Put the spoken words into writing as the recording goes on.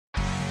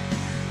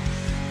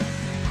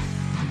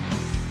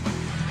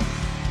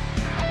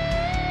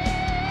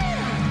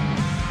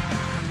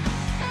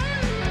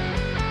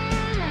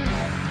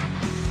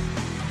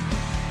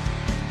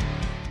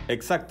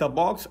Exacta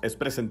Box es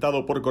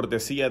presentado por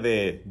cortesía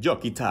de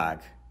Jockey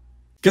Tag.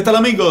 ¿Qué tal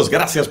amigos?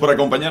 Gracias por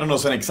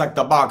acompañarnos en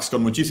Exacta Box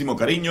con muchísimo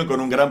cariño, con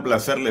un gran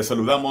placer les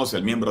saludamos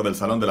el miembro del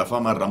Salón de la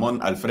Fama Ramón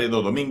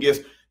Alfredo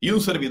Domínguez y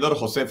un servidor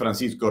José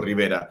Francisco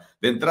Rivera.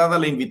 De entrada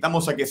le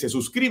invitamos a que se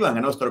suscriban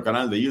a nuestro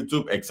canal de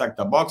YouTube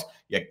Exacta Box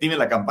y activen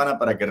la campana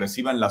para que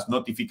reciban las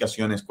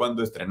notificaciones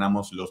cuando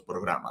estrenamos los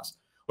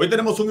programas. Hoy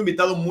tenemos un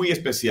invitado muy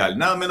especial,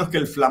 nada menos que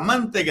el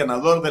flamante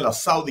ganador de la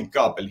Saudi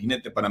Cup, el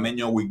jinete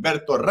panameño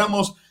Wigberto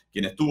Ramos,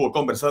 quien estuvo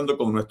conversando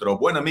con nuestro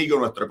buen amigo,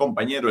 nuestro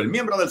compañero, el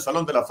miembro del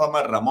Salón de la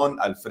Fama, Ramón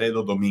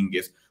Alfredo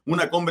Domínguez.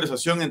 Una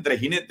conversación entre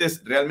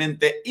jinetes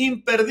realmente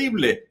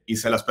imperdible y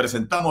se las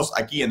presentamos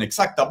aquí en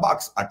Exacta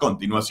Box a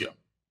continuación.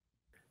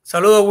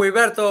 Saludos,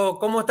 Wilberto,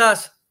 ¿cómo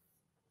estás?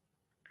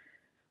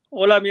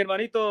 Hola, mi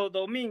hermanito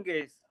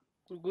Domínguez.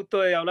 Un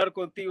gusto de hablar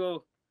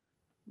contigo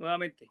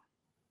nuevamente.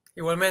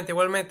 Igualmente.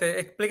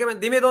 Explícame,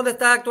 dime dónde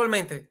estás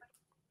actualmente.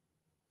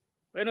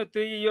 Bueno,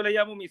 yo le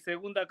llamo mi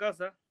segunda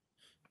casa,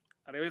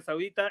 Arabia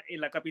Saudita, en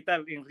la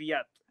capital, en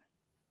Riyadh.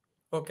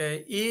 Ok,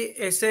 ¿y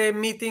ese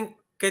meeting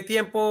qué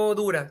tiempo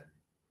dura?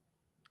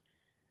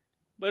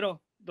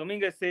 Bueno,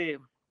 Domínguez,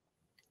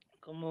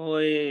 como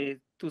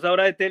tú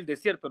sabrás, este es el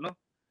desierto, ¿no?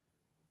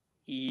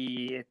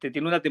 Y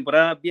tiene una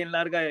temporada bien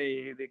larga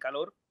de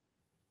calor.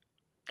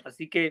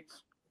 Así que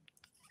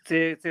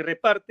se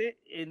reparte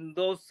en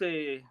dos.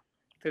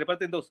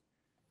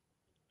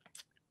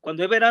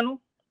 Cuando es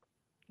verano,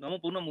 vamos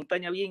por una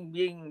montaña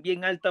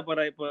bien alta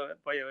para que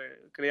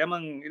le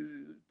llaman,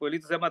 el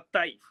pueblito se llama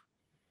Taif,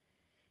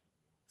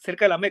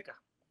 cerca de la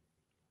Meca.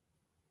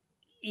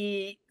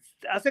 Y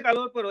hace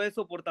calor, pero es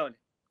soportable.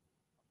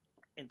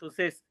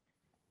 Entonces,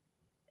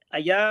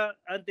 allá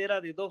antes era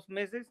de 2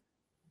 meses,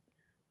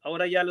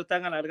 ahora ya lo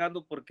están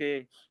alargando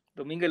porque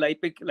Domínguez,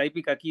 la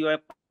hípica aquí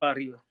va para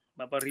arriba.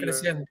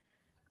 Creciendo.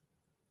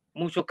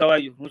 Muchos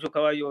caballos.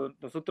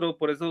 Nosotros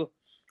por eso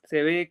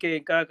se ve que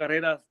en cada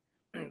carrera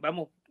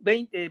vamos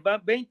 20,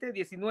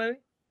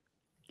 19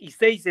 y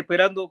 6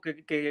 esperando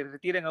que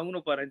retiren a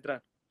uno para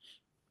entrar.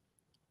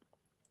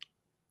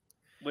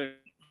 Bueno.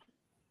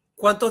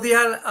 ¿Cuántos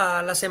días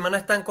a la semana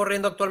están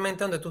corriendo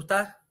actualmente donde tú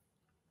estás?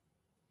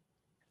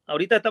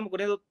 Ahorita estamos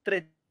corriendo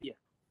 3 días.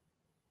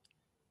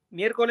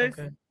 Miércoles,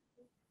 okay,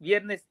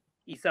 viernes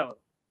y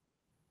sábado.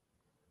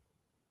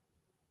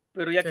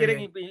 Pero ya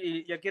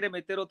quieren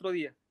meter otro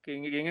día, que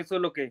en eso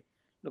es lo que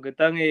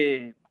están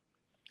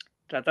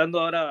tratando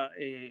ahora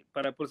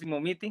para el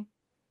próximo meeting,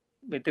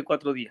 meter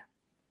 4 días.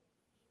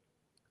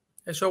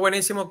 Eso es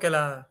buenísimo que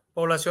la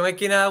población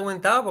equina ha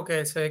aumentado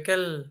porque se ve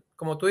que,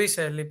 como tú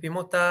dices, el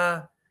hipismo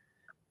está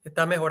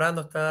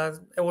mejorando, está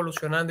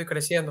evolucionando y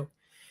creciendo.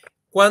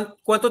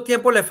 ¿Cuánto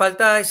tiempo le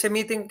falta a ese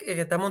meeting que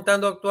está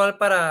montando actual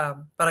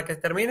para que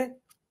termine?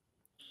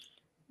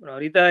 Bueno,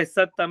 ahorita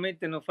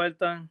exactamente nos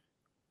faltan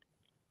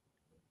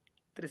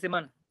 3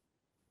 semanas.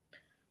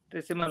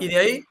 3 semanas. ¿Y de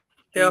ahí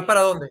te vas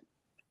para dónde?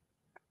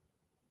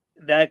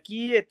 De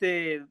aquí,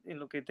 en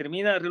lo que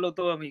termina, arreglo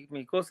todas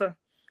mis cosas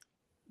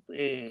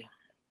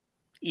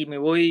y me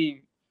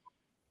voy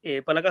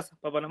para la casa,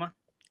 para Panamá.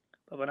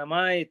 Para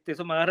Panamá,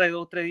 eso me agarra de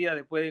 2 o 3 días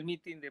después del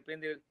meeting,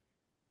 depende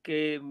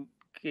que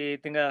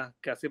tenga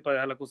que hacer para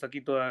dejar la cosa aquí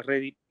toda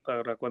ready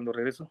para cuando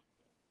regreso.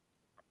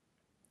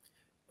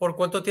 ¿Por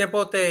cuánto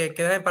tiempo te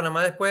quedas en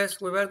Panamá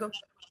después, Wilberto?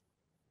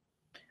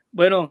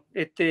 Bueno,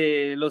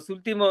 los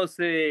últimos,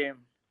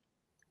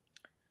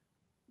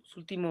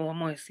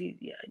 vamos a decir,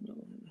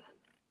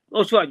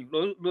 8 años.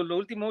 Los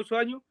últimos 8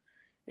 años,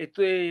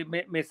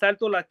 me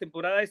salto la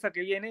temporada esa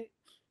que viene.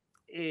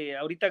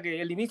 Ahorita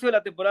que el inicio de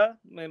la temporada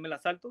me la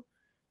salto.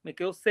 Me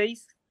quedo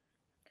 6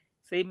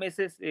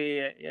 meses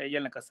allá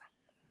en la casa.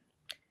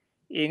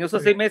 Y en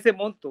esos 6 meses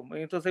monto.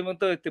 En esos 6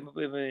 montos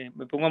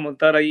me pongo a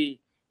montar ahí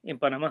en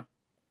Panamá.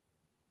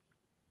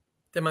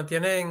 Te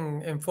mantienes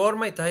en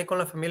forma y estás ahí con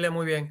la familia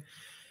muy bien.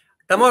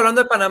 Estamos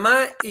hablando de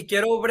Panamá y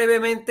quiero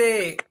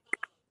brevemente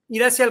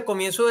ir hacia el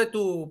comienzo de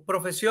tu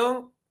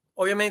profesión.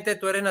 Obviamente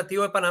tú eres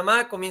nativo de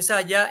Panamá, comienzas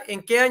allá.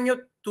 ¿En qué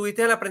año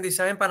tuviste el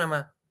aprendizaje en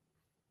Panamá?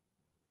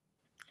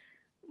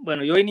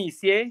 Bueno, yo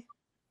inicié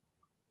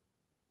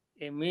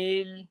en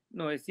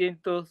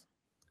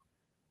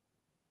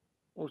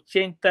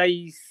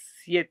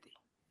 1987,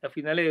 a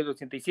finales del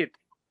 87.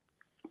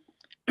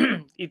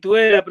 Y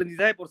tuve el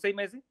aprendizaje por 6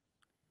 meses.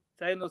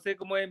 ¿Sabes? No sé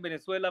cómo es en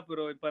Venezuela,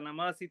 pero en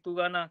Panamá si tú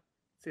ganas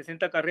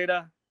 60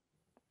 carreras,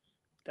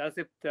 te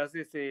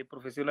haces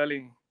profesional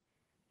en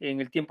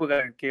el tiempo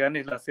que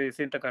ganes las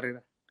 60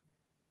 carreras.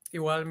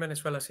 Igual en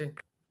Venezuela, sí.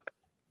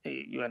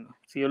 Y bueno,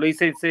 si yo lo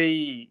hice en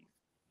 6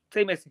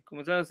 meses,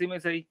 comenzaron 6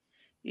 meses ahí,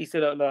 hice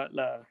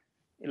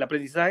el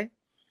aprendizaje.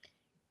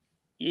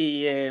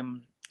 Y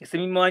ese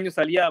mismo año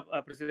salí a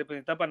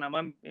representar a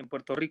Panamá en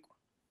Puerto Rico.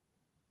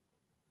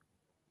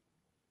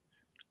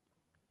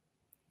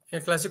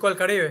 ¿El Clásico del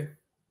Caribe?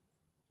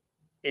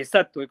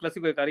 Exacto, el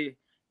Clásico del Caribe.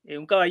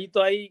 Un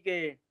caballito ahí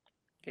que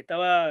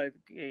estaba,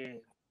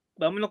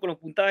 vámonos con los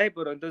puntajes,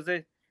 pero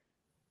entonces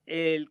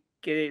el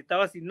que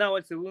estaba asignado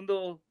al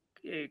segundo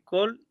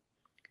call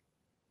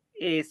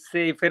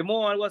se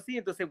enfermó o algo así,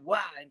 entonces,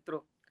 ¡guau!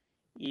 Entró.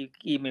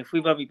 Y me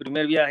fui para mi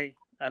primer viaje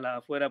a la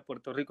afuera de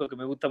Puerto Rico, que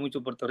me gusta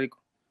mucho Puerto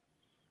Rico.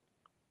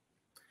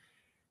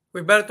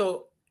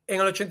 Wilberto,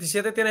 en el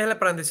 87 tienes el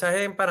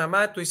aprendizaje en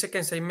Panamá, tú dices que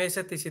en 6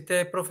 meses te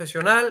hiciste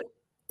profesional.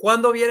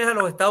 ¿Cuándo vienes a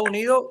los Estados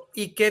Unidos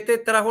y qué te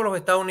trajo a los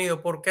Estados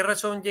Unidos? ¿Por qué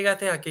razón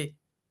llegaste aquí?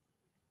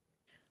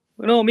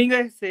 Bueno,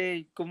 Domínguez,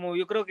 como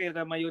yo creo que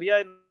la mayoría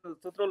de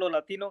nosotros los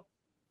latinos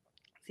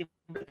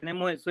siempre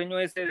tenemos el sueño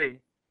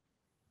ese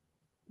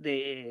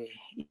de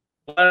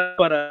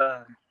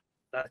para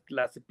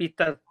las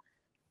pistas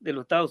de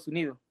los Estados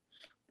Unidos,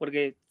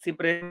 porque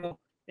siempre vemos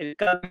el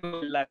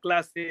cambio, la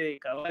clase de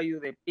caballo,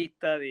 de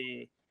pista,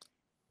 de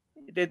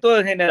todo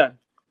en general.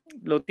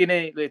 Lo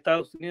tiene de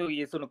Estados Unidos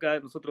y eso nos queda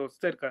de nosotros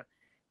cerca,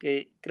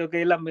 que creo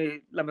que es la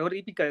mejor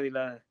hípica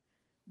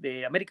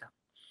de América.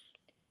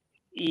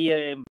 Y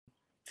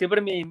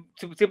siempre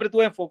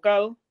estuve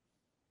enfocado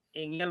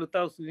en ir a los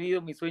Estados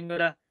Unidos. Mi sueño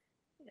era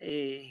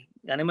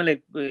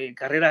ganémosle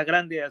carreras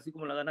grandes, así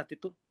como la ganaste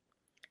tú.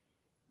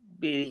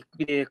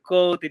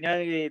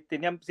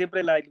 Tenía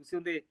siempre la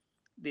ilusión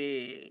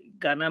de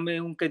ganarme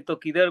un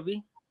Kentucky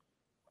Derby.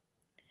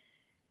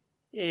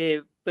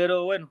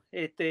 Pero bueno,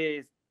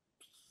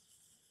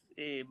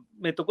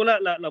 me tocó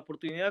la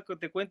oportunidad que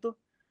te cuento,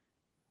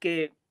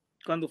 que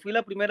cuando fui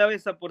la primera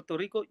vez a Puerto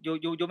Rico,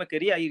 yo me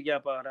quería ir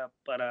ya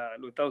para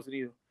los Estados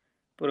Unidos.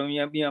 Pero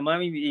mi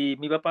mamá y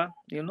mi papá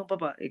dijeron, no,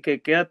 papá,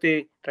 que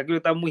quédate tranquilo,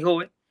 estás muy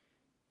joven,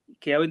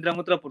 que ya vendrán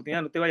otra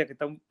oportunidad, no te vayas,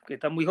 que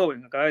estás muy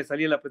joven, acaba de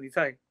salir el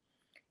aprendizaje.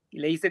 Y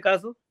le hice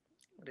caso,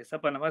 regresé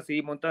a Panamá,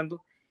 seguí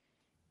montando.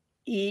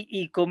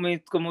 Y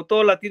como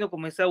todo latino,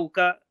 comencé a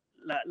buscar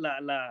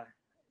la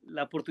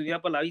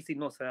oportunidad para la visa y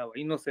no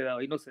se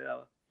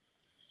daba.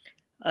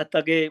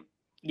 Hasta que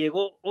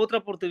llegó otra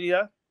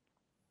oportunidad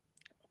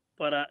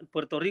para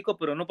Puerto Rico,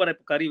 pero no para el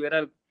Caribe,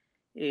 era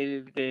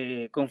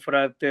el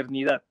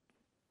Confraternidad.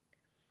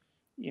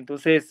 Y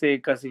entonces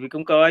se clasificó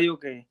un caballo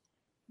que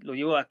lo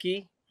llevo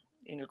aquí,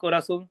 en el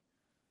corazón,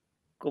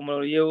 como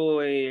lo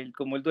llevo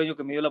como el dueño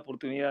que me dio la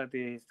oportunidad.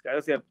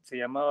 Se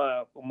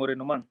llamaba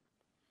Moreno Man.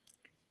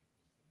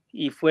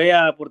 Y fue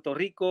a Puerto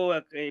Rico,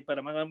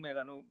 Panamá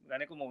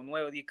gané como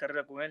 9 o 10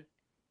 carreras con él.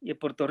 Y en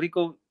Puerto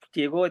Rico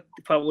llegó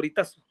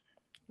favoritazo,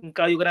 un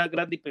caballo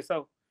grande y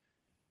pesado.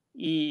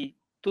 Y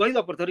tú has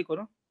ido a Puerto Rico,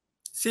 ¿no?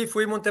 Sí,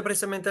 fui y monté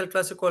precisamente el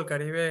Clásico del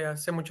Caribe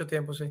hace mucho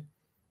tiempo, sí.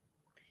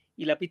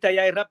 Y la pista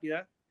ya es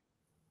rápida.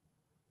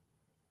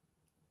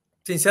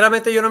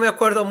 Sinceramente yo no me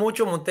acuerdo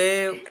mucho,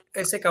 monté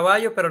ese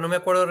caballo, pero no me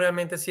acuerdo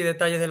realmente sí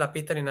detalles de la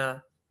pista ni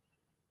nada.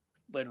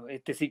 Bueno,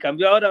 si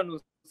cambió ahora, no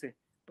sé,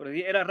 pero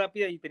era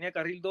rápida y tenía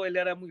carril 2, él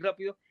era muy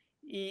rápido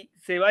y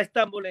se va a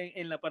Estambul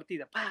en la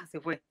partida, ¡pah!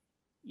 Se fue.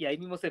 Y ahí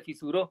mismo se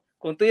fisuró,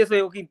 con todo eso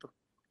llegó quinto.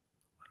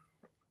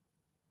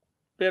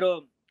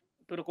 Pero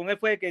con él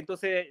fue que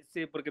entonces,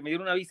 porque me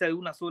dieron una visa de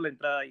una sola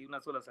entrada y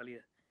una sola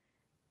salida.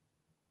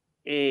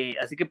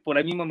 Así que por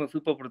ahí mismo me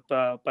fui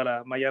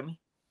para Miami.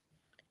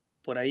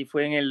 Por ahí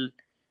fue en el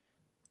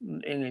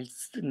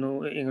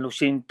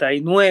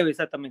 89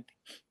 exactamente,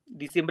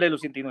 diciembre del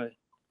 89.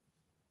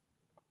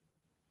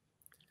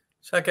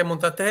 O sea, que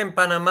montaste en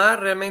Panamá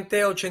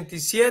realmente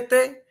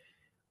 87,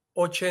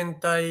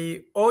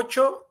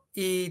 88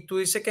 y tú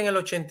dices que en el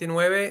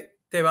 89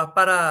 te vas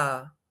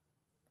para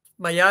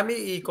Miami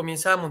y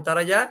comienzas a montar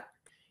allá.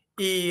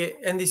 Y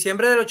en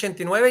diciembre del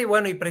 89 y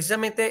bueno, y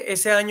precisamente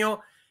ese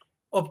año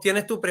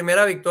obtienes tu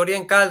primera victoria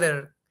en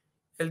Calder,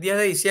 el 10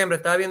 de diciembre,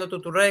 estaba viendo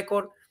tu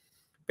récord.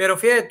 Pero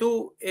fíjate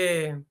tú,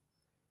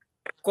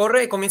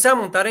 comienzas a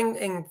montar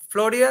en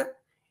Florida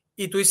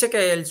y tú dices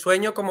que el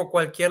sueño como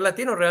cualquier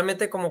latino,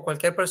 realmente como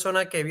cualquier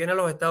persona que viene a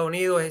los Estados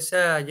Unidos, es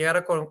llegar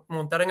a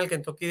montar en el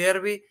Kentucky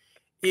Derby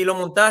y lo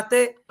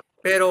montaste,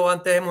 pero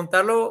antes de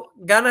montarlo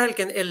ganas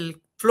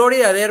el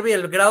Florida Derby,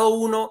 el grado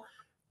 1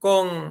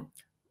 con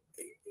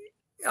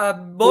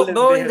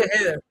Bo in the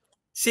Heather.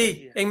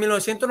 Sí, en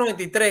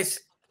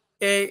 1993.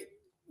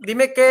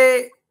 Dime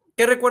qué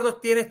recuerdos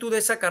tienes tú de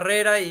esa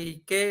carrera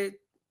y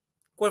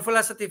 ¿cuál fue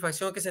la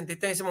satisfacción que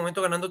sentiste en ese momento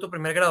ganando tu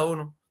primer grado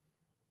 1?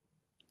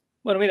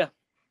 Bueno, mira,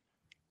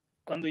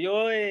 cuando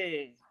yo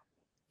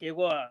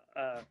llego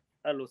a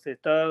los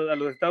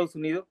Estados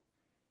Unidos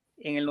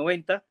en el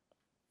 90,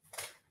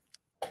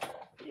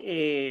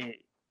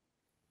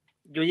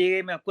 yo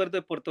llegué, me acuerdo,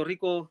 de Puerto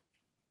Rico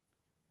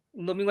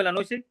un domingo en la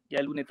noche, ya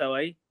el lunes estaba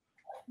ahí,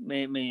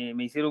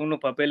 me hicieron unos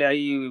papeles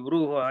ahí,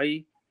 brujos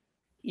ahí,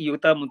 y yo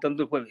estaba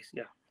montando el jueves,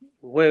 ya.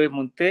 El jueves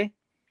monté,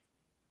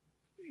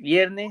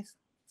 viernes,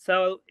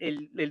 sábado,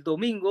 el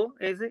domingo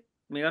ese,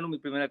 me gano mi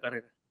primera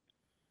carrera.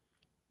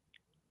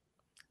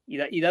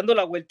 Y dando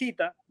la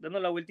vueltita,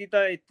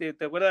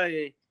 ¿te acuerdas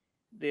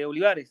de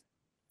Olivares?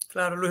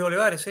 Claro, Luis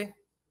Olivares, sí.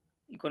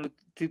 Y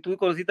si tú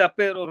conociste a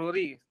Pedro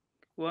Rodríguez,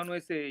 cubano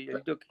ese,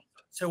 el jockey.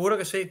 Seguro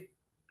que sí.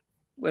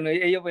 Bueno,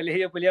 ellos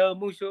peleaban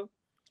mucho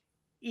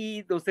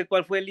y no sé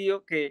cuál fue el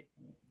lío, que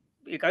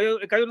el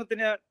caballo no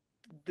tenía,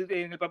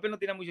 en el papel no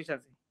tenía mucha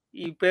chance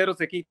y Pedro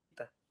se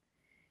quita.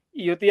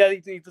 Y yo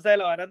y tú sabes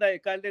la baranda de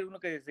Calder, uno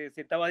que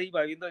se estaba ahí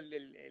viendo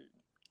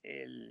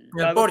el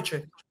El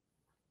Porsche.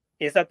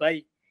 Exacto,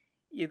 ahí.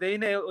 Y entonces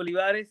viene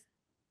Olivares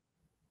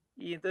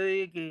y entonces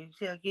dije que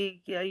sí,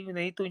 aquí que hay,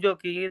 necesito un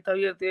jockey, está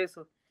abierto y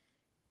eso.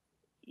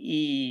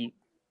 Y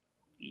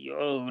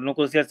yo no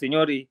conocía al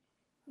señor y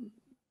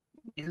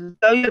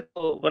está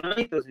abierto,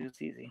 bonito, sí,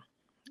 sí, sí.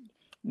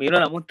 Me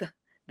dieron la multa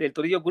del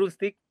Torillo Cruise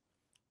Stick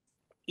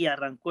y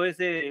arrancó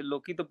ese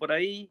loquito por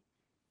ahí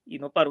y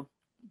no paró.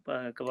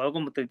 Acabó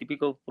como 30 y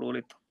pico por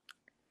boleto.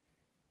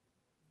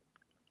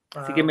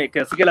 Así Wow.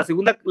 así que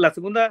la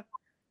segunda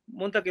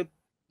monta que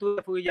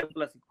tuve fue ya un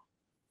clásico.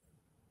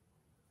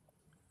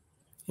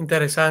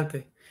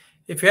 Interesante.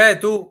 Y fíjate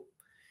tú,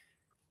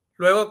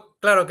 luego,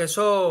 claro que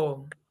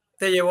eso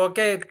te llevó a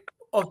que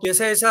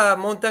obtuviese esa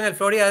monta en el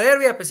Florida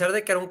Derby, a pesar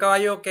de que era un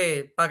caballo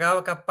que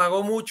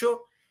pagó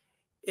mucho.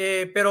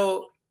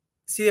 Pero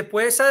si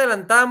después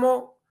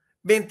adelantamos,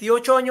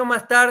 28 años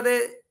más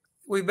tarde,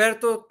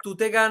 Wilberto, tú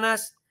te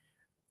ganas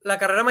la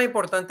carrera más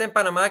importante en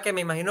Panamá, que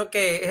me imagino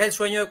que es el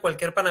sueño de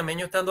cualquier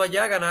panameño estando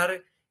allá,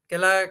 ganar, que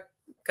es la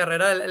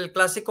carrera, el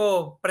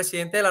clásico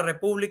presidente de la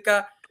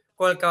República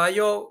con el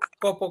caballo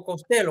Copo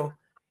Costello.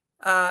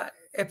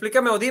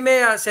 Explícame o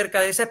dime acerca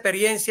de esa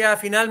experiencia,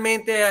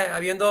 finalmente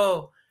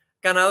habiendo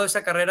ganado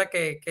esa carrera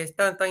que es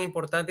tan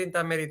importante y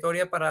tan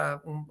meritoria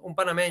para un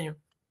panameño.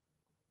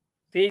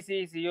 Sí,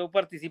 sí, sí, yo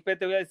participé,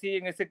 te voy a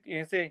decir,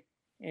 en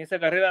esa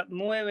carrera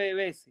 9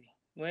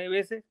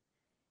 veces,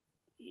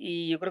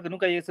 y yo creo que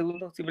nunca llegué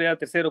segundo, siempre era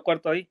tercero o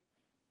cuarto ahí,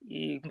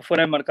 y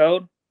fuera del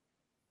marcador.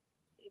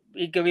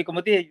 Y que,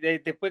 como te dije,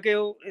 después que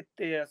yo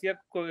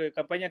hacía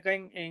campaña acá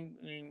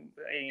en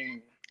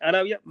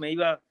Arabia, me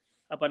iba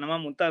a Panamá a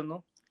montar,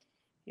 ¿no?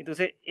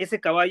 Entonces, ese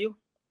caballo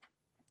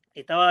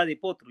estaba de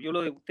potro, yo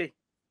lo debuté,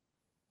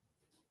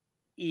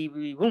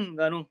 y ¡boom!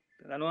 Ganó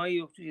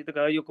ahí, este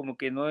caballo como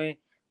que no es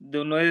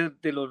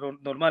de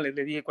los normales,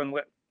 le dije,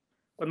 cuando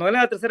gané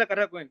la tercera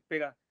carrera con él,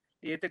 pega,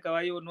 y este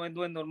caballo no es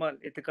normal,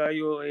 este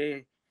caballo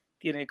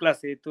tiene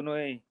clase, esto no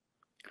es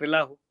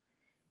relajo.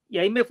 Y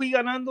ahí me fui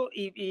ganando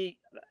y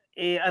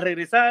al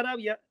regresar a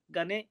Arabia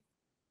gané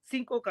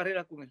 5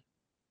 carreras con él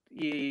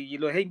y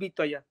lo dejé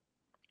invicto allá,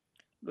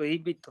 lo dejé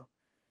invicto.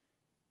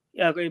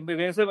 Entre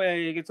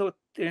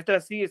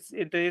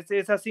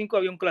esas 5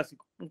 había un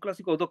clásico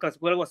o 2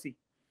 clásicos, algo así.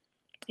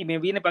 Y me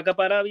vine para acá,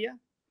 para Arabia,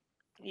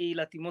 y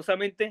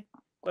lastimosamente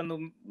cuando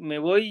me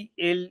voy,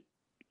 él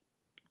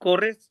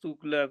corre su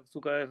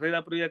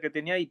carrera previa que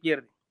tenía y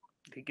pierde.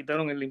 Le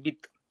quitaron el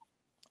invicto.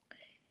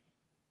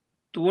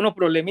 Tuvo unos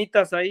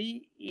problemitas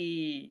ahí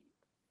y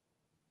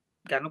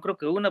ganó creo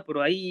que una,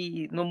 pero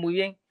ahí no muy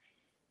bien.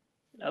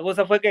 La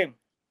cosa fue que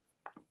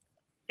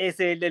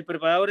el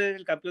preparador es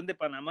el campeón de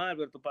Panamá,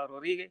 Alberto Paz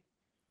Rodríguez.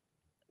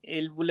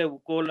 Él le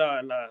buscó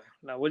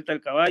la vuelta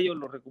al caballo,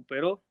 lo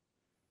recuperó.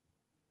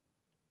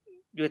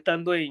 Yo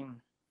estando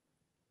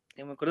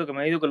yo me acuerdo que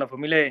me he ido con la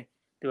familia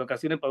de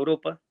vacaciones para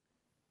Europa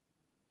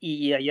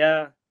y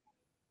allá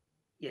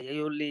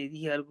yo le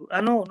dije algo.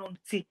 No,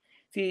 sí,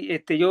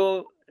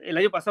 yo el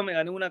año pasado me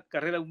gané una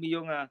carrera de 1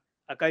 millón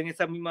acá en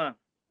esa misma,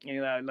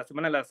 en la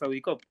semana de la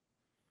Saudi Cup.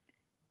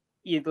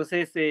 Y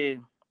entonces,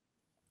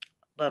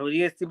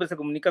 Rodríguez siempre se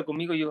comunica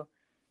conmigo. Yo,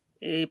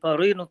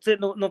 Rodríguez, no sé,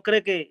 no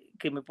cree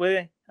que me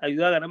puede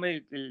ayudar a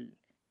ganarme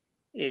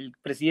el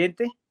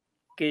presidente,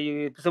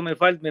 que eso me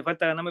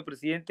falta ganarme el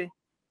presidente.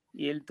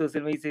 Y él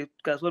entonces me dice,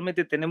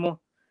 casualmente estamos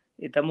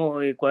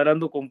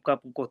cuadrando con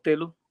Capo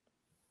Costello,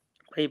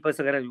 ahí para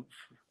esa carrera.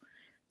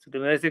 Si te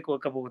voy a decir,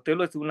 Capo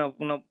Costello es una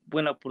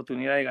buena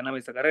oportunidad de ganarme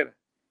esa carrera.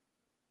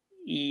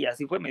 Y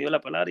así fue, me dio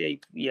la palabra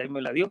y ahí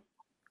me la dio.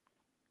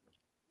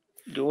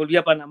 Yo volví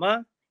a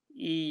Panamá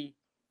y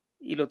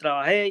lo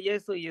trabajé y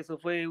eso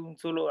fue un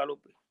solo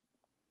galope.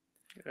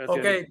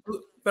 Ok,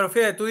 pero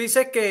fíjate, tú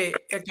dices que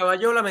el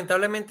caballo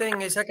lamentablemente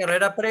en esa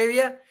carrera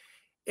previa,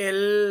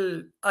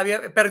 él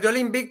perdió el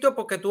invicto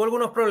porque tuvo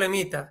algunos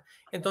problemitas.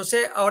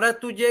 Entonces, ahora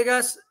tú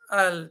llegas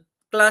al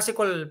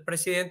clásico, el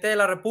presidente de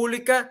la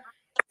República,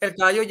 el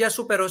caballo ya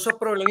superó esos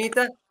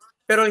problemitas,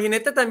 pero el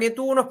jinete también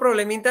tuvo unos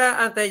problemitas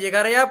antes de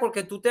llegar allá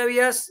porque tú te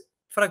habías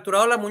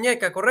fracturado la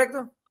muñeca,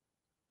 ¿correcto?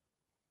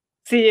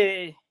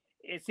 Sí,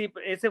 sí,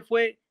 ese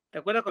fue, ¿te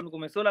acuerdas cuando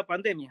comenzó la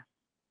pandemia?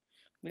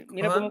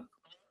 Mira Ajá.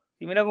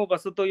 cómo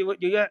pasó todo.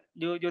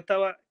 Yo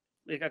estaba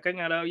acá en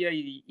Arabia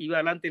y iba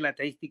adelante en la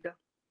estadística.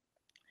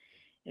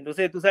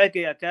 Entonces, tú sabes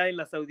que acá en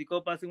la Saudi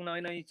Cup hacen una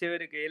vaina bien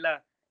chévere que es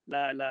la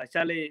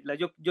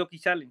Jockey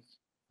Challenge.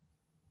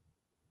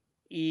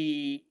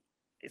 Y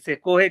se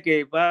escoge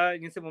que va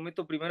en ese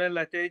momento primero en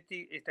la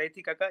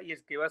estadística acá y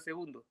el que va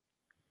segundo.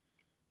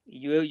 Y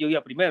yo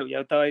iba primero, yo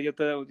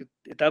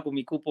estaba con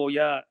mi cupo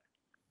ya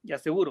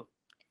seguro.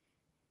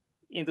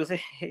 Y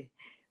entonces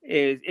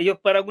ellos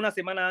paran una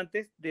semana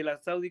antes de la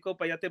Saudi Cup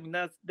para ya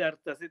terminar de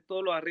hacer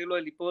todos los arreglos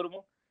del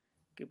hipódromo,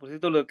 que por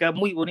cierto lo queda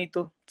muy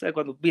bonito, ¿sabes?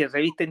 Cuando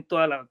revisten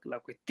toda la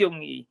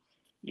cuestión y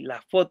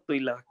la foto y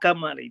la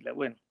cámara y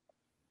bueno.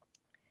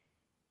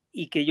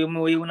 Y que yo me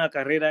voy a una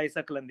carrera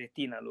esa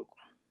clandestina, loco.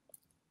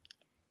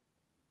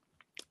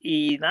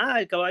 Y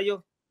nada, el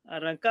caballo,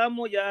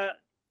 arrancamos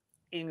ya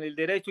en el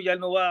derecho, ya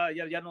no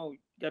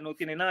ya no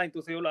tiene nada,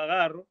 entonces yo lo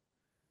agarro,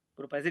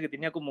 pero parece que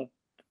tenía como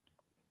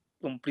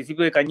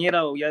principio de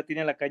cañera o ya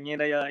tenía la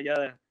cañera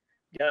ya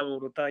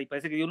brotada y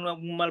parece que dio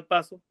un mal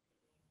paso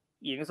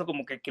y en eso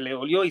como que le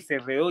dolió y se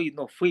enredó y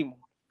nos fuimos.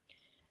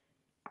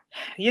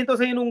 Y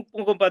entonces vino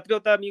un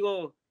compatriota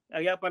amigo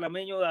allá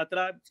panameño de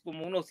atrás,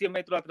 como unos 100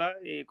 metros atrás,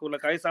 con la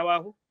cabeza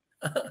abajo,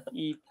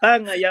 y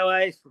 ¡pam! Allá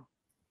va eso.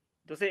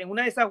 Entonces, en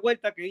una de esas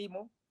vueltas que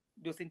dimos,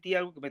 yo sentí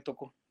algo que me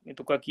tocó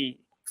aquí,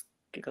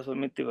 que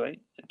casualmente va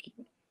aquí,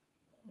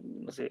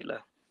 no sé,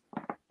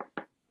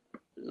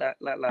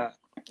 la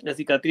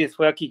cicatriz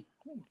fue aquí.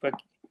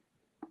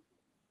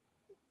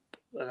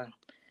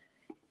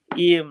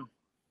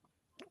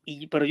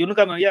 Pero yo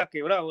nunca me había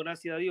quebrado,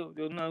 gracias a Dios.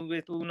 Yo una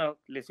vez tuve una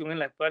lesión en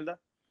la espalda,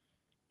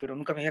 pero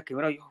nunca me había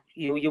quebrado.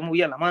 Yo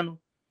movía la mano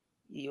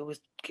y yo,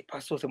 ¿qué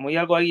pasó? ¿Se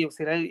movía algo ahí? ¿O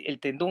será el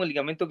tendón, el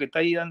ligamento que está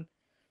ahí dando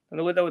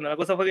vuelta? Bueno, la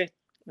cosa fue que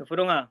me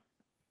llevaron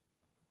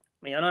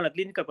a la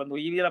clínica. Cuando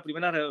yo vi la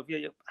primera radiografía,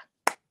 yo,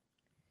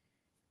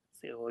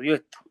 se jodió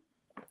esto.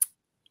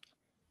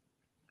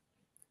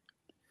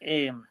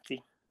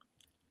 Sí.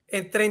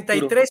 En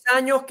 33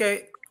 años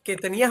que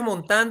tenías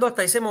montando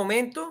hasta ese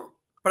momento,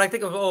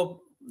 prácticamente,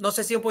 no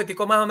sé si un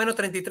poquitico más o menos,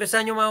 33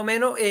 años más o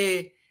menos,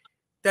 te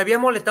había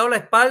molestado la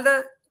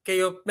espalda, que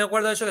yo me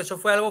acuerdo de eso, que eso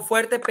fue algo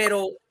fuerte,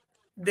 pero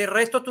de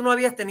resto tú no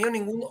habías tenido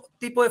ningún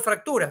tipo de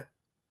fractura.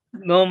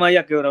 No me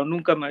había quebrado,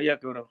 nunca me había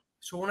quebrado.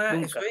 Eso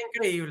es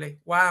increíble.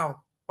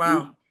 Wow,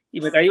 wow.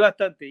 Y me caí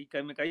bastante,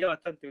 me caía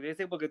bastante. Debe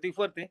ser porque estoy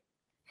fuerte.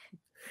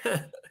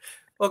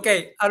 Ok,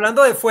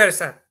 hablando de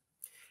fuerza,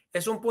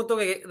 es un punto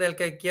del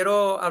que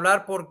quiero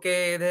hablar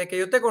porque desde que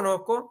yo te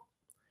conozco,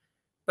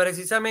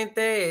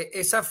 precisamente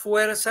esa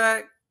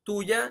fuerza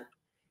tuya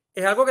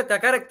es algo que te ha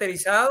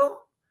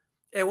caracterizado,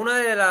 es una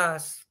de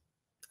las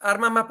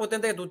armas más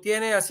potentes que tú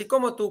tienes, así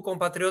como tu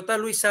compatriota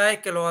Luis Sáez,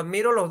 que los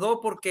admiro los dos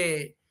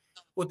porque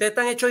ustedes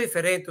están hechos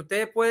diferentes.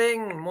 Ustedes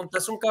pueden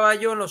montarse un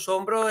caballo en los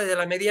hombros desde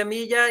la media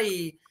milla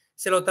y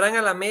se lo traen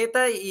a la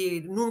meta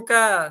y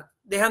nunca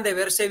dejan de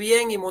verse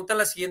bien y montan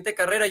la siguiente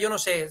carrera. Yo no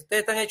sé,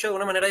 ustedes están hechos de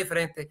una manera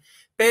diferente,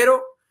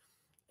 pero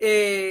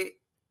eso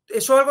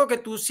es algo que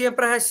tú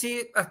siempre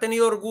has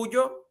tenido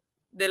orgullo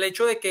del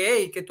hecho de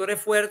que tú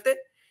eres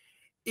fuerte.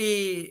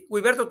 Y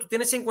Wilberto, tú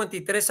tienes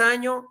 53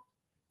 años,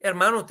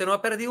 hermano, usted no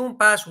ha perdido un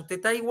paso, usted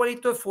está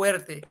igualito de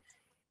fuerte.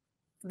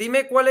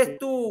 Dime cuál es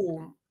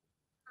tu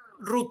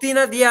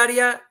rutina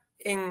diaria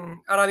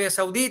en Arabia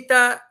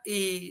Saudita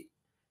y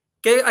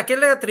a qué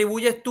le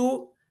atribuyes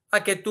tú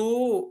a que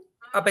tú,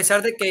 a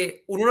pesar de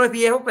que uno no es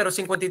viejo, pero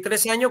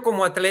 53 años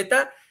como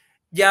atleta,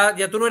 ya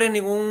tú no eres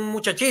ningún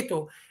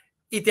muchachito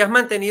y te has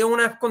mantenido en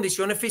unas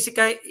condiciones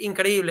físicas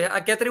increíbles.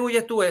 ¿A qué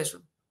atribuyes tú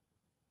eso?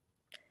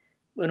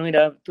 Bueno,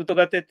 mira, tú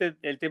tocaste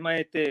el tema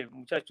de este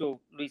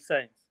muchacho Luis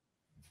Sáenz.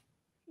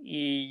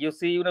 Y yo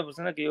soy una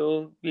persona que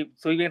yo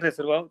soy bien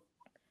reservado.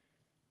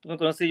 Tú me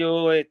conoces,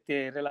 yo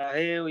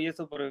relajeo y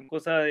eso, pero en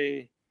cosas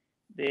de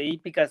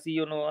hípica sí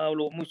yo no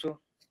hablo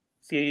mucho.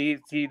 Si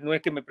no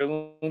es que me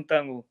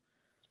preguntan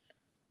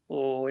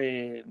o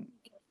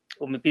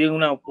me piden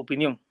una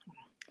opinión.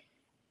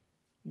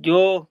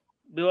 Yo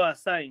veo a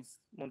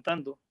Sáenz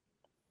montando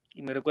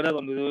y me recuerda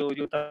cuando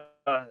yo estaba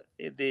a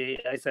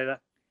esa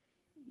edad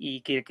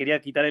y que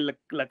quería quitarle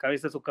la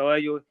cabeza a su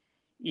caballo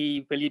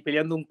y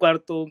peleando un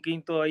cuarto, un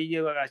quinto ahí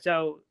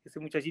agachado. Ese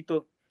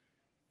muchachito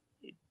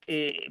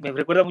me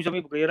recuerda mucho a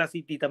mí porque yo era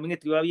así y también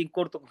estribaba bien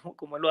corto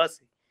como él lo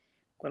hace.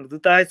 Cuando tú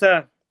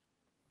estás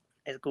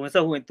con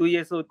esa juventud y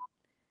eso,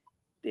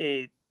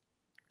 te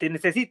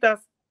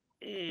necesitas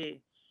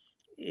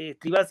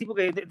estribar así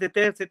porque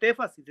se te es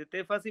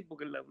fácil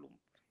porque los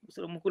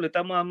músculos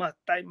están más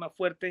tight, más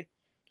fuertes,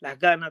 las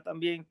ganas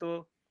también,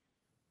 todo.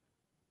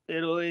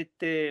 Pero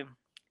ese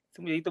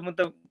muchachito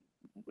monta,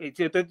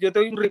 yo te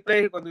doy un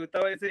replay cuando yo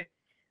estaba a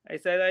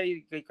esa edad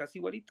y casi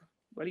igualito.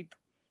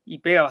 Y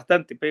pega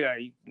bastante,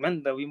 y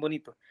manda bien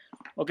bonito.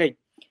 Ok.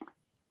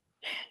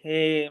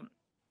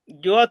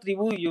 Yo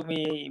atribuyo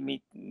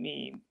mi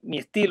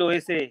estilo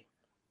ese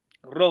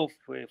rough,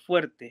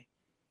 fuerte,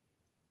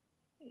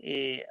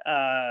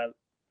 a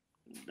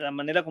la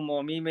manera como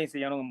a mí me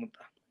enseñaron a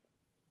montar.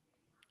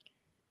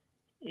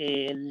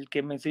 El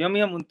que me enseñó a mí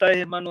a montar es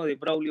hermano de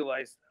Braulio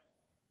Baeza.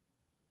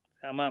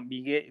 Se llama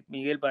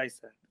Miguel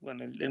Baeza.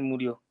 Bueno, él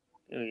murió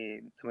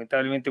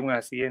lamentablemente en un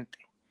accidente.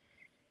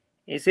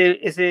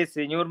 Ese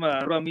señor me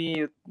agarró a mí,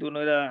 yo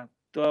no era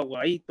todo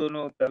aguadito,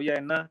 no sabía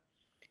de nada,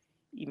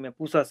 y me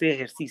puso a hacer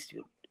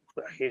ejercicio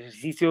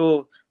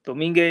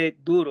Domínguez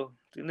duro,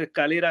 haciendo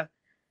escalera,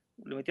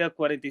 le metía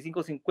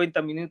 45,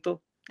 50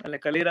 minutos a la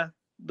escalera,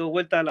 2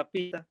 vueltas a la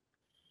pista,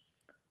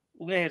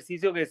 un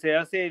ejercicio que se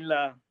hace en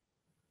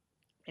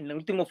el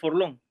último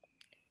forlón,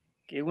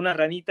 que es una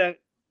ranita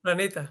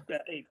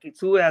que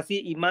subes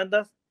así y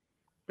mandas,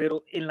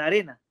 pero en la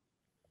arena.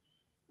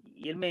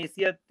 Y él me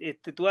decía,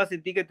 tú vas a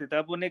sentir que te va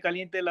a poner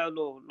caliente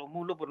los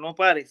muslos, pero no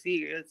pares,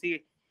 sigue,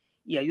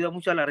 y ayuda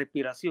mucho a la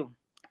respiración.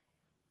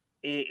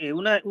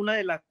 Una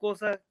de las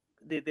cosas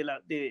de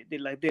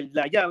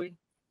la llave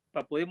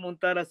para poder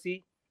montar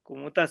así,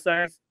 como esta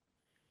Sáenz,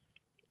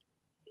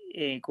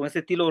 con ese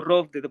estilo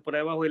rough desde por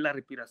ahí abajo, es la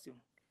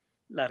respiración,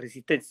 la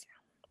resistencia.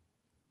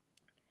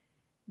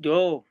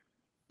 Yo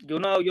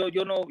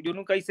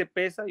nunca hice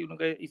pesa,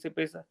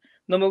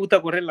 No me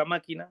gusta correr la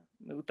máquina,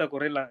 me gusta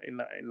correr en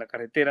la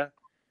carretera,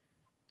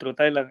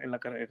 trotar en la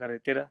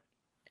carretera.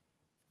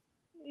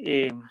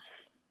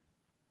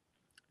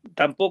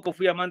 Tampoco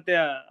fui amante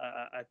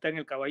a estar en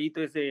el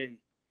caballito ese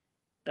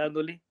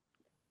dándole.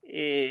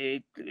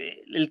 El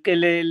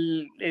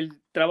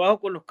trabajo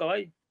con los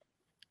caballos.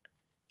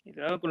 El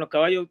trabajo con los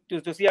caballos, yo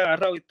sí he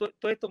agarrado, y todo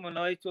esto me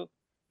lo ha hecho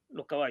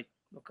los caballos.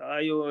 Los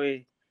caballos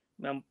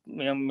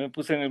me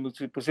pusieron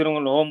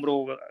en los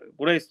hombros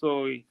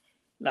gruesos y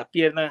las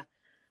piernas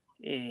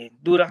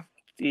duras.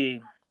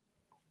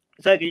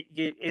 O sea, que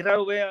es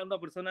raro ver a una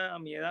persona a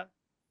mi edad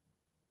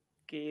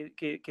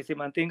que se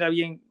mantenga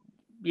bien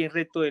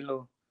recto en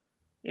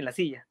la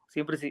silla.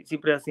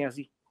 Siempre hacen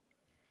así.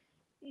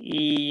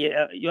 Y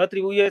yo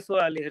atribuyo eso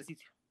al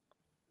ejercicio.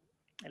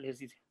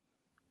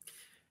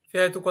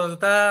 Fíjate, tú cuando tú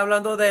estás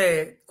hablando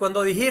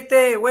cuando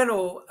dijiste,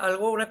 bueno,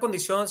 una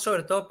condición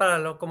sobre todo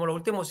para como los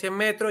últimos 100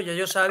 metros, ya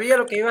yo sabía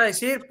lo que iba a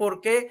decir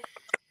porque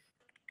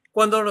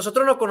cuando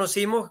nosotros nos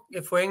conocimos,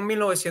 que fue en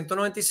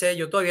 1996,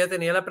 yo todavía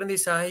tenía el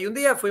aprendizaje y un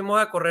día fuimos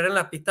a correr en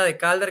la pista de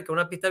Calder, que es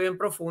una pista bien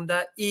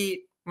profunda,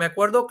 y me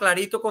acuerdo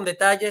clarito con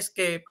detalles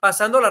que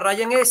pasando la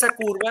raya en esa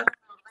curva,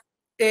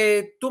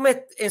 tú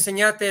me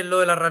enseñaste lo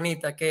de la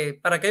ranita, que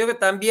para aquellos que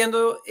están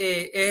viendo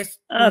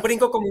es un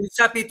brinco como un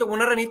sapito, como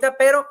una ranita,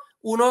 pero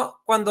uno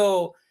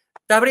cuando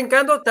estás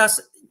brincando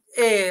estás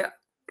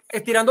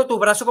estirando tus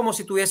brazos como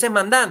si estuvieses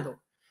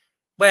mandando.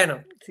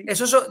 Bueno, sí.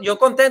 Yo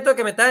contento de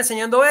que me estás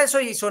enseñando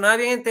eso y sonaba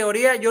bien en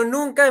teoría. Yo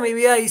nunca en mi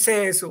vida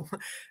hice eso,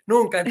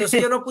 nunca.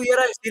 Entonces yo no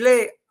pudiera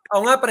decirle a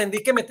un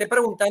aprendiz que me esté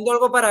preguntando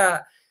algo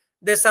para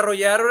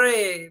desarrollar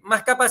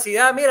más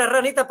capacidad. Mira,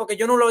 ranita, porque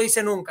yo no lo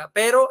hice nunca,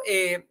 pero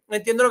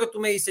entiendo lo que tú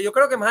me dices. Yo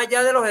creo que más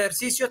allá de los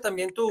ejercicios,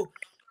 también tus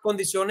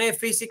condiciones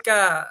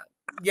físicas,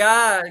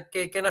 ya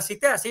que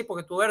naciste así,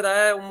 porque tú,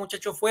 verdad, eres un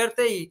muchacho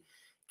fuerte y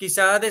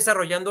quizás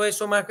desarrollando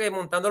eso más que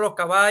montando los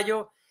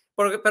caballos.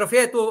 Pero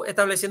fíjate tú,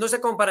 estableciendo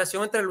esa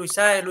comparación entre Luis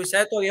Sáez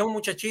todavía es un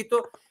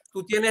muchachito,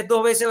 tú tienes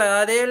 2 veces la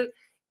edad de él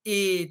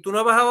y tú no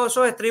has bajado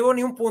esos estribos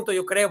ni un punto,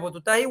 yo creo, porque tú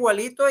estás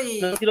igualito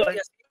y así,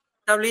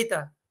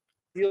 tablita.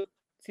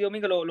 Sí,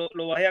 Domingo,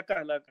 lo bajé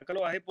acá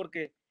lo bajé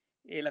porque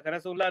las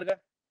carreras son largas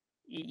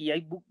y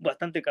hay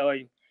bastante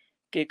caballo.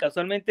 Que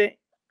casualmente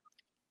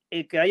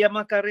el que haya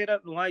más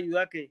carreras nos va a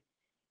ayudar a que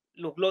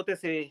los lotes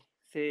se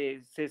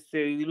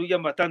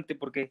diluyan bastante,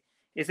 porque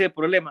ese es el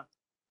problema.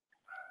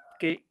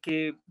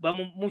 Que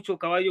vamos muchos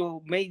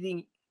caballos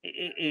made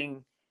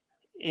en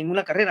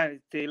una carrera.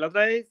 La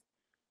otra vez,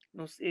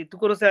 no sé, ¿tú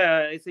conoces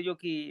a ese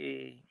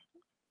jockey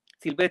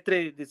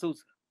Silvestre de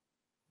Sousa?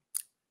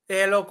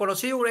 Lo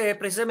conocí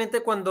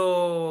precisamente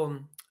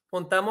cuando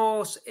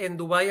montamos en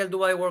Dubái el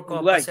Dubai World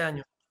Cup hace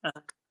años.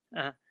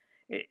 Ajá.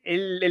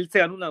 Él se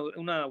ganó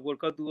una World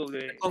Cup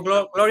con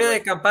Gloria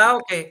de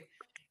Campao, que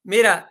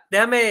mira,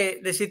 déjame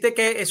decirte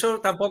que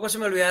eso tampoco se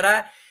me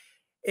olvidará.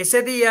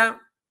 Ese día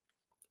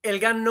él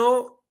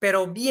ganó,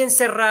 pero bien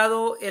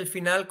cerrado el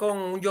final con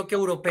un jockey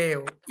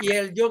europeo. Y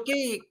el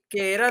jockey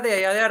que era de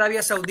allá de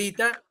Arabia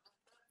Saudita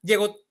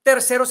llegó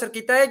tercero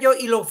cerquita de ellos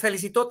y lo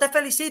felicitó. Te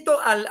felicito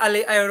al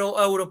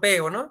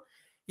europeo, ¿no?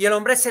 Y el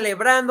hombre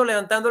celebrando,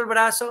 levantando el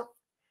brazo.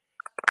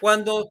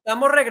 Cuando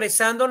estamos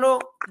regresándonos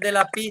de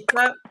la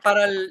pista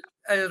para el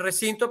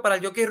recinto, para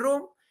el jockey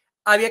room,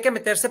 había que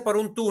meterse por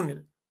un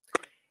túnel.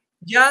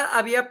 Ya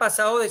había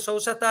pasado de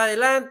Sousa hasta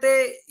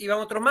adelante, iban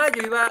otros más,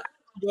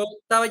 yo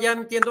estaba ya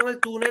metiendo en el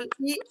túnel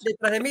y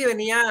detrás de mí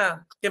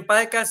venía, que en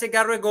paz descanse,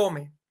 Garrett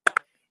Gómez.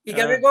 Y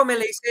Garrett Gómez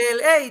le dice él,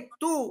 hey,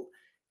 tú,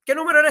 ¿qué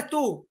número eres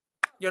tú?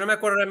 Yo no me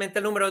acuerdo realmente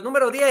el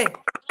número 10.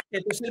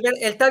 Entonces él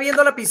está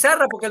viendo la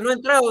pizarra porque él no ha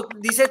entrado.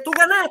 Dice, tú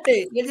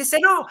ganaste. Y él dice,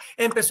 no.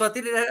 Empezó a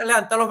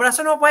levantar los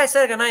brazos, no puede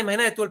ser ganar.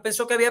 Imagínate tú, él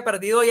pensó que había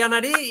perdido ya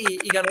nariz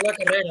y ganó la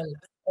carrera.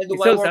 El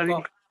Dubai World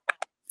Cup.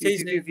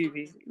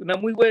 Sí. Una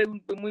muy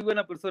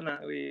buena persona.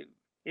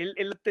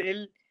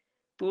 Él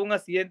tuvo un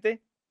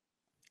accidente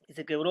y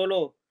se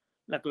quebró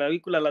la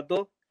clavícula, las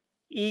dos,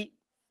 y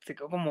se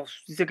quedó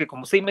dice que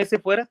como 6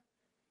 meses fuera,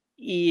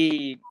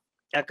 y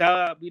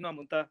acá vino a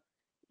montar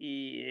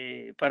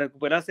y para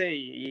recuperarse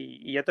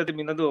y ya está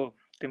terminando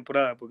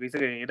temporada, porque dice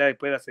que era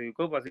después de la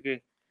Sedicop, así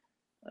que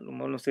a lo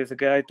mejor no sé, se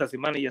queda esta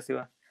semana y ya se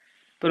va.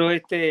 Pero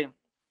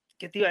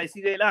 ¿qué te iba a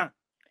decir de él?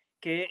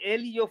 Que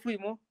él y yo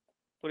fuimos,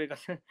 porque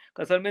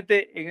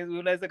casualmente en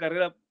una de esas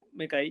carreras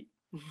me caí.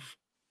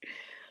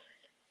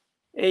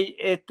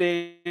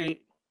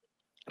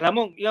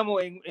 Ramón,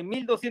 íbamos en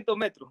 1200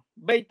 metros,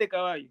 20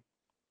 caballos,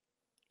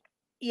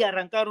 y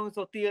arrancaron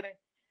esos tigres.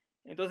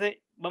 Entonces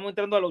vamos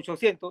entrando a los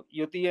 800 y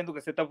yo estoy viendo que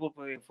se está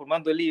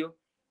formando el lío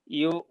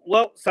y yo,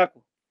 wow,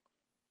 saco.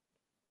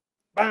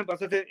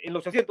 En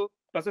los 800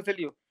 pasó ese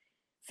lío.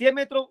 100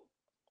 metros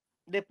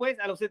después,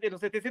 en los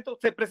 700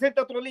 se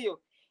presenta otro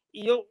lío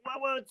y yo,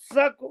 wow,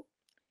 saco,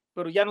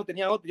 pero ya no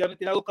tenía otro, ya no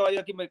tenía 2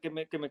 caballos aquí que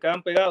me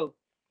quedaban pegados.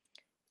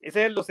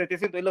 Ese es los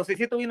 700. En los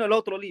 600 vino el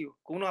otro lío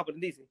con unos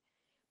aprendices.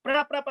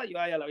 yo,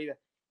 ay, a la vida.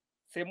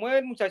 Se mueve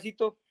el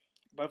muchachito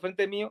para el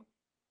frente mío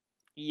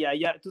y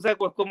allá, tú sabes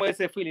cómo es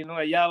ese feeling, ¿no?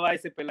 Allá va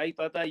ese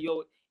peladito atrás y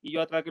yo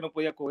atrás que no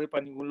podía coger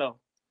para ningún lado.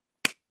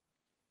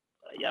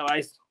 Allá va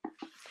eso.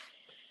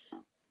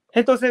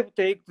 Entonces,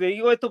 te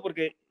digo esto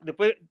porque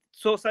después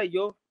Sosa y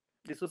yo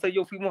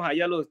fuimos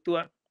allá a los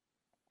Stuart,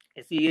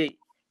 así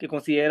que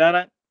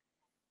consideraran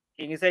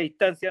en esa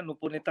distancia no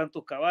poner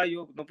tantos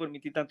caballos, no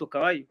permitir tantos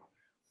caballos,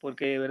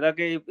 porque de verdad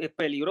que es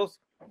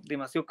peligroso,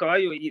 demasiados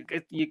caballos,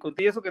 y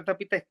contigo eso que esta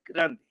pista es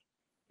grande,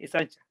 es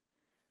ancha,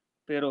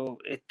 pero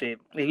es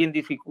bien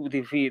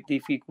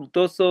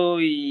dificultoso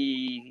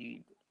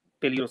y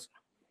peligroso.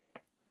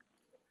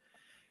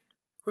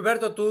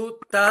 Gilberto, tú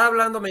estás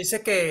hablando, me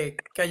dices que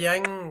allá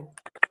en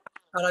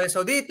Arabia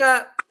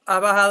Saudita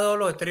has bajado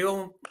los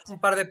estribos un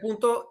par de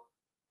puntos.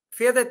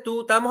 Fíjate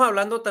tú, estamos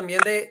hablando también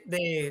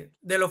de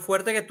lo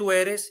fuerte que tú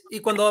eres.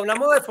 Y cuando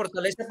hablamos de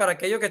fortaleza, para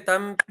aquellos que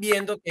están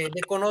viendo, que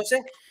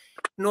desconocen,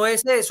 no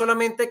es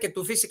solamente que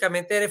tú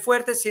físicamente eres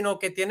fuerte, sino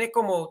que tienes,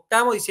 como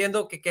estamos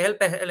diciendo, que es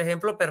el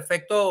ejemplo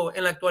perfecto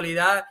en la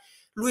actualidad,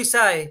 Luis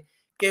Sáez,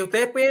 que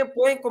ustedes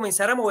pueden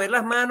comenzar a mover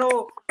las manos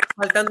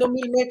faltando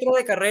 1000 metros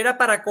de carrera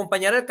para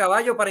acompañar al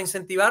caballo, para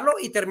incentivarlo,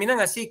 y terminan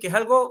así, que es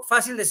algo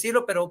fácil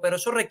decirlo, pero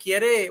eso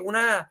requiere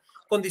unas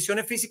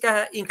condiciones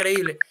físicas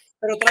increíbles.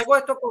 Pero traigo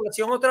esto a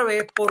colación otra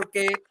vez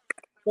porque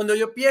cuando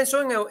yo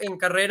pienso en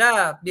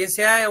carrera, bien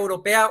sea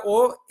europea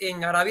o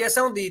en Arabia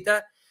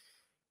Saudita,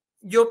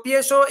 yo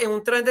pienso en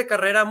un tren de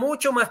carrera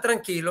mucho más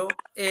tranquilo.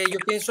 Yo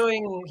pienso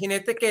en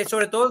jinetes que,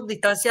 sobre todo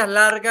distancias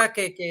largas,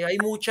 que hay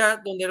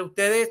muchas, donde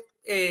ustedes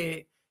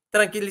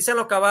tranquilizan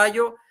los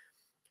caballos.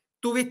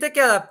 ¿Tuviste que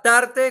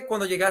adaptarte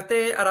cuando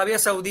llegaste a Arabia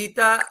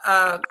Saudita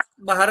a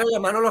bajar la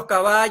mano a los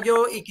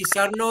caballos y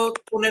quizás no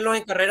ponerlos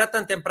en carrera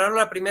tan temprano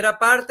la primera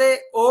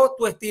parte? ¿O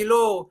tu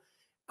estilo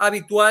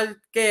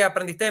habitual que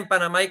aprendiste en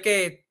Panamá y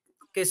que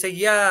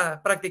seguía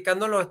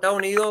practicando en los Estados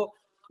Unidos,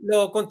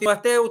 lo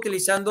continuaste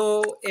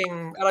utilizando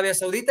en Arabia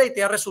Saudita y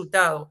te ha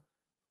resultado?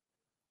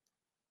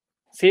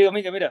 Sí,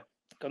 Domingo, mira,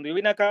 cuando yo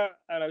vine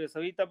acá a Arabia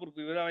Saudita por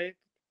primera vez,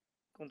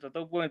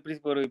 contratado por el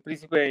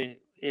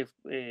príncipe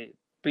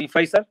Prince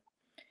Faisal,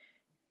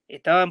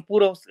 estaban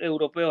puros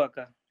europeos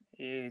acá.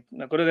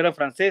 Me acuerdo que eran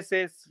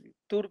franceses,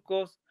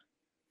 turcos,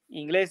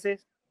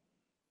 ingleses,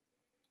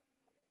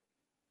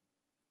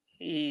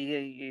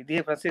 y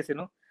dije franceses,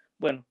 ¿no?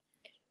 Bueno,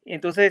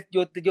 entonces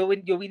yo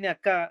vine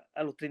acá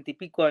a los 30 y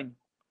pico años,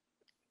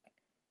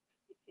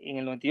 en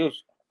el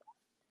 98.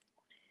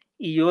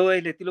 Y yo,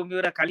 el estilo mío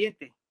era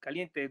caliente,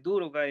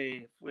 duro,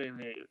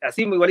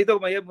 así, muy igualito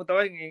como ayer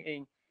montaba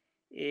en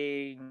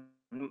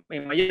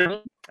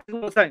Miami, así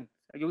como saben.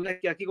 Yo vine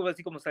aquí como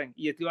así como saben,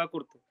 y esto iba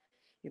corto.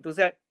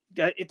 Entonces,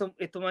 ya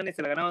estos manes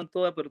se la ganaban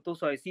todas, pero todo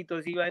suavecito,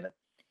 así vaina,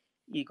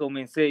 y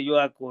comencé yo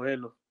a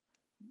cogerlos.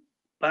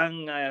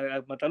 Van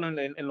a matarlos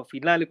en los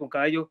finales con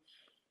caballos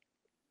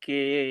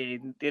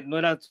que no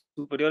eran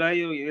superiores a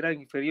ellos y eran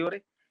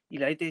inferiores, y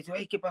la gente dice,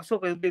 ay, ¿qué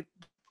pasó? ¿Qué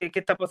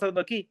está pasando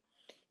aquí?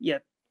 Y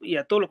a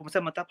todos los comencé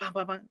a matar, pam,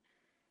 pam, pam.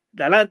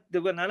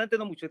 Adelante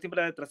no mucho,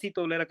 siempre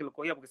detrásito era que lo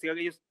cogía, porque sigan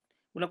ellos,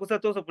 una cosa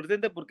todo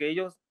sorprendente, porque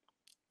ellos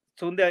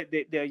son de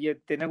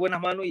tener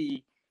buenas manos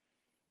y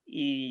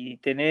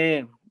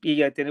tener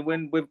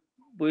buen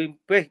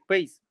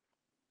pace.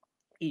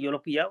 Y yo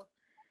los pillaba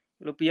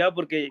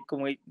porque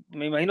como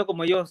me imagino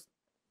como ellos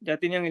ya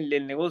tenían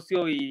el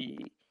negocio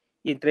y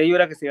entre ellos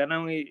era que se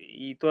ganaban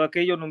y todo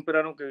aquello, no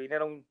esperaron que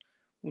viniera un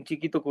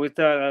chiquito con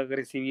esta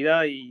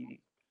agresividad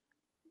y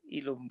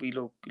lo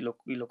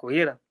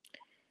cogiera.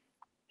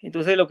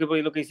 Entonces lo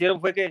que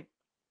hicieron fue que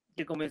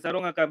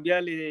comenzaron a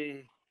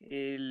cambiarle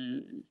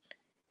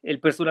el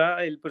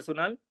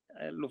personal,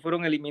 lo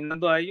fueron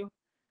eliminando a ellos.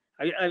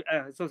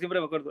 Eso siempre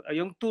me acuerdo.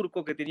 Había un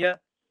turco que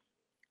tenía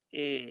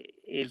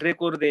el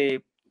récord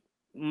de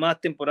más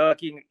temporada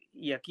aquí,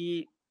 y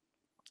aquí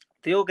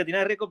te digo que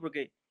tiene récord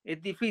porque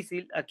es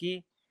difícil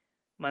aquí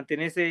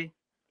mantenerse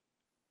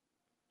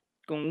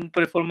con un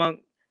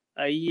performance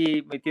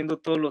ahí metiendo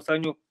todos los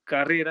años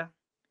carrera,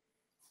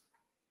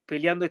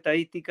 peleando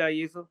estadística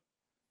y eso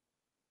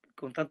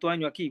con tantos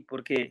años aquí,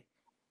 porque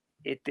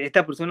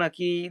esta persona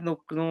aquí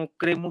no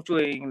cree mucho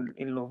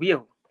en los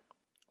viejos.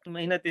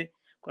 Imagínate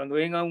cuando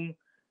ven a un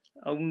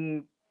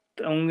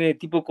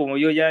tipo como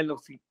yo ya en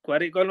los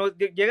 40, cuando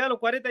llega a los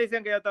 40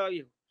 decían que ya estaba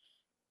viejo.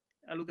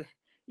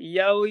 Y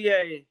ya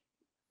hoy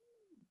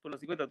por los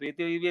 50, todavía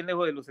estoy bien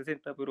lejos de los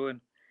 60, pero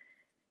bueno,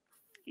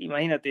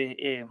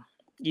 imagínate,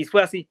 y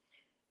fue así.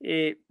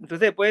 Entonces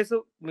después de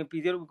eso me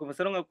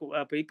comenzaron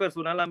a pedir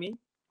personal a mí,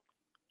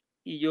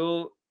 y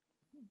yo,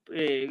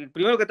 el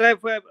primero que traje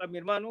fue a mi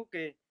hermano,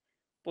 que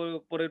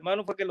por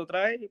hermano fue que lo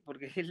traje,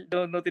 porque él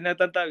no tenía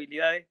tantas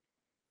habilidades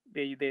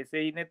de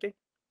ese jinete,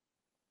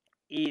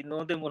 y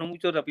no demoró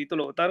mucho, rapidito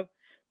lo botaron.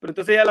 Pero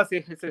entonces ya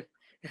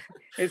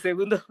el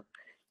segundo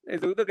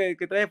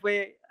que traje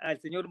fue al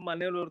señor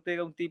Manuel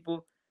Ortega, un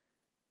tipo,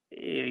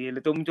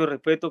 le tengo mucho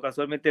respeto,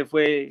 casualmente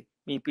fue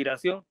mi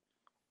inspiración,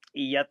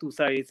 y ya tú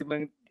sabes, ese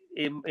man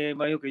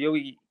que yo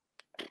vi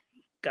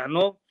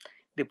ganó.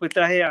 Después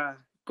traje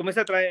a comencé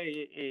a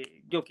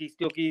traer jockeys,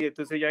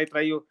 entonces ya he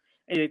traído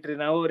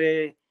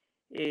entrenadores,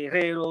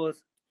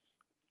 herreros,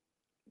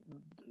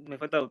 me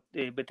falta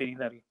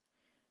veterinario.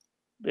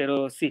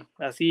 Pero sí,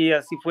 así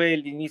fue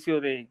el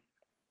inicio de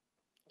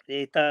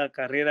esta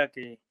carrera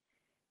que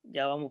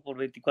ya vamos por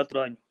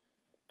 24 años.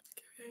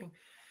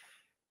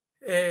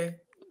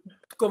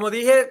 Como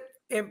dije,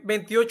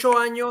 28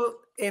 años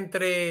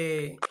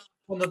entre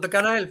cuando te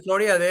ganas el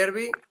Florida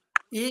Derby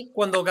y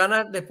cuando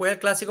ganas después el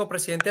Clásico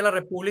Presidente de la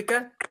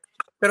República,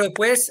 pero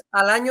después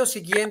al año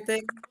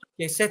siguiente,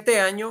 que es este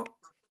año,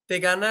 te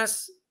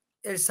ganas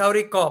el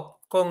Saudi Cup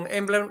con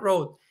Emblem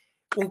Road,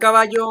 un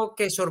caballo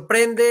que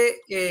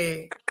sorprende.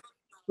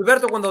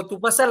 Humberto, cuando tú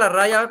pasas la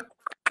raya,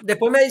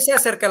 después me dices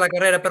acerca de la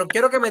carrera, pero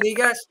quiero que me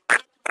digas,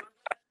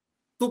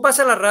 tú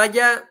pasas la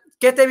raya,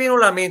 ¿qué te vino a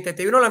la mente?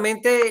 ¿Te vino a la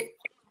mente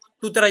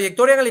tu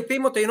trayectoria en el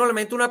hipismo? ¿Te vino a la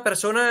mente una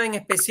persona en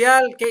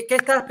especial? ¿Qué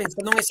estabas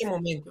pensando en ese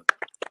momento?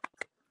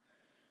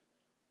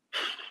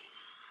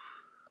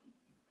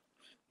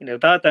 Mira,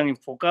 estaba tan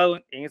enfocado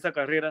en esa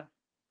carrera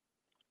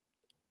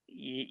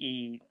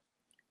y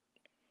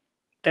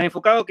tan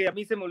enfocado que a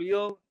mí se me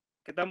olvidó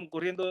que estamos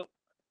corriendo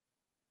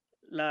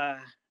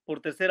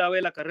por tercera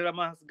vez la carrera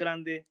más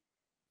grande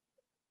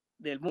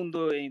del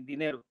mundo en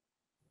dinero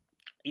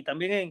y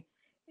también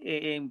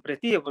en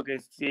prestigio, porque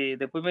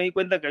después me di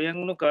cuenta que habían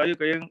unos caballos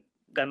que habían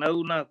ganado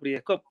una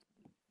Breeders' Cup,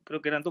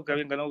 creo que eran dos que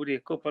habían ganado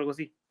Breeders' Cup, algo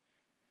así,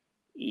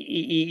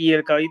 y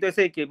el caballito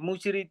ese que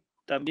Muchiri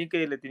también,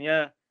 que le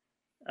tenía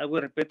algo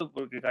de respeto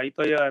porque el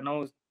caballito había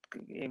ganado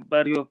en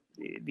varios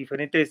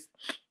diferentes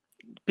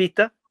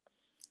pistas,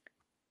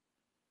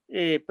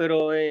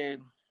 pero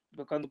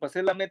cuando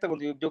pasé la meta,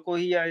 cuando yo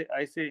cogí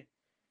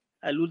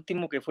al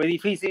último, que fue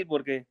difícil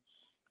porque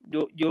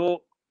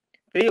yo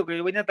te digo que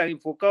yo venía tan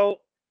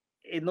enfocado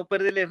en no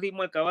perderle el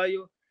ritmo al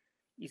caballo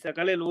y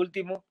sacarle lo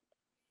último,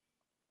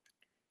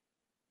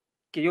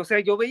 que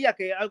yo veía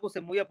que algo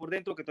se movía por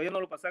dentro, que todavía no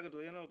lo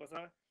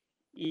pasaba,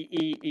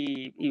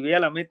 y veía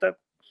la meta.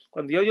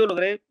 Cuando yo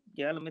logré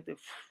llegar a la meta,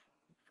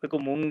 fue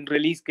como un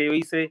release que yo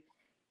hice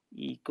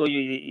y coño,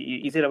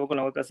 y hice la boca con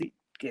la boca así,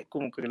 que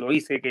como que lo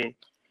hice, que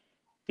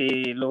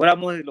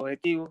logramos el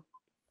objetivo.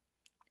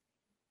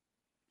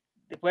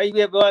 Después ahí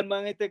veo al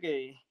man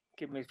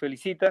que me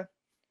felicita.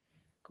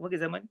 ¿Cómo es que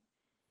se llama?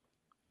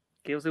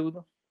 ¿Qué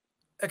segundo?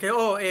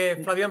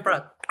 Flavien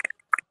Prat.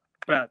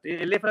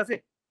 ¿Él es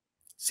francés?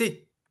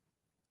 Sí.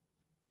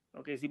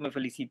 Ok, sí, me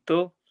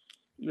felicitó.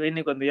 Y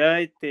bueno, cuando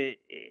ya, es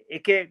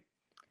que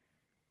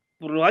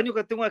por los años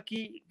que tengo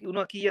aquí,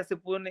 uno aquí ya se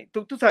pone,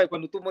 tú sabes,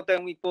 cuando tú montas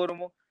en un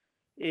hipódromo,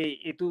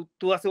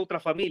 tú haces otra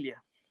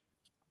familia.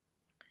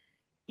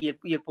 Y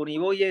el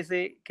ponyboy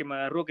ese que me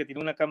agarró, que tiene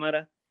una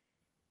cámara,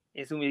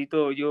 ese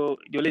humidito, yo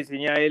le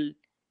enseñé a él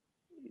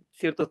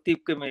ciertos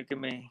tips que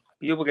me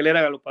pidió, porque él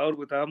era galopador,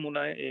 porque estábamos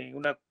en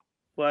una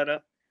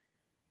cuadra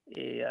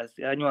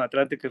hace años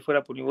atrás de que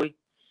fuera ponyboy.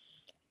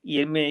 Y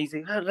él me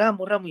dice,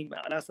 Ramos, y me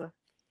abraza.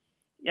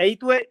 Y ahí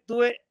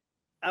tuve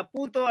a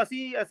punto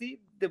así,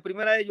 de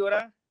primera de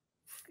llorar,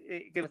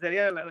 que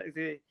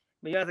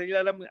me iba a salir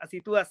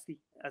así,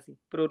 así,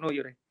 pero no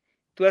lloré.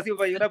 Tú así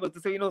para llorar, pero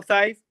entonces vino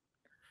Sainz,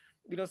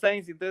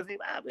 y entonces,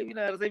 me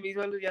vino a darse y me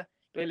hizo algo ya.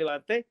 Entonces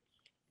levanté,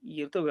 y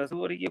yo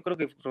creo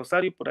que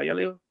Rosario, por allá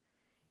lejos.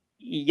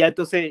 Y ya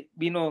entonces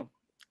vino,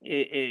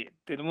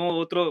 tenemos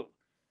otro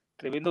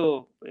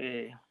tremendo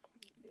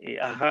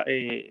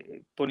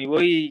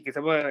ponyboy que se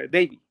llama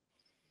David.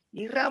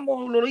 Y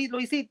Ramos, lo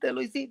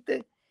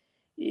hiciste.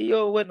 Y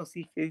yo, bueno,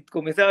 sí,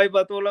 comenzaba a ir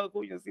para todos lados,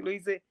 coño, sí lo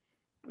hice,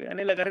 me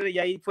gané la carrera y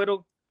ahí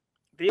fueron,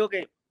 te digo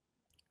que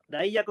de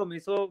ahí ya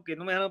comenzó, que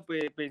no me dejaron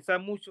pensar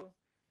mucho,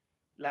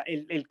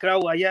 el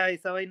crowd allá,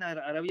 esa vaina,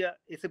 Arabia,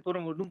 ese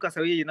pueblo nunca se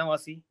había llenado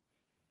así.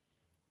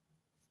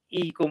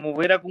 Y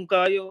como era con un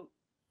caballo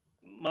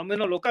más o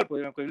menos local,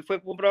 pues aunque él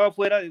fue comprado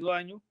afuera de 2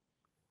 años,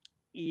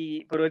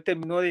 pero él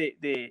terminó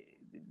de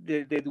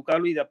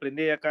educarlo y de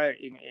aprender acá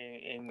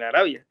en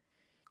Arabia.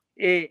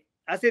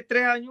 Hace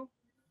 3 años,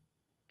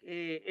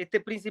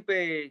 este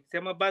príncipe se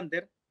llama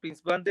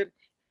Prince Bander,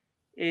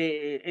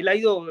 él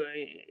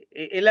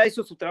ha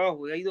hecho su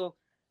trabajo, ha ido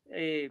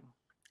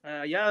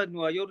allá en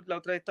Nueva York, la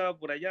otra vez estaba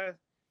por allá,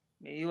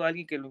 me dijo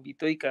alguien que lo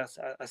invitó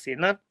a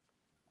cenar.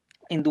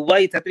 En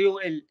Dubái se trajo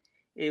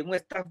un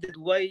staff de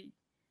Dubái,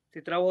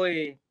 se trajo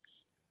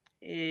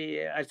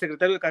al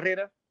secretario de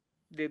carrera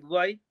de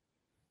Dubái,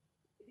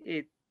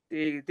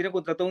 tiene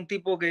contratado un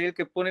tipo que es el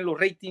que pone los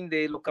ratings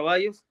de los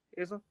caballos,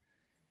 eso.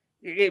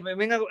 Me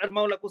han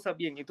armado la cosa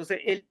bien. Entonces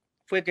él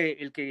fue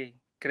el que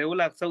creó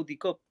la Saudi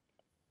Cup.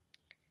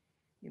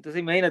 Entonces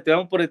imagínate,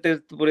 vamos por el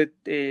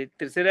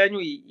tercer año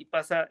y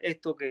pasa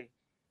esto que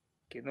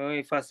no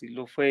es fácil,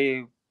 no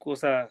fue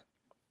cosa,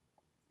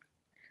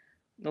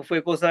 no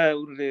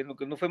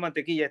fue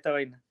mantequilla esta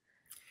vaina.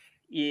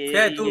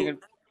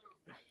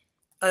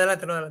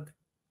 Adelante.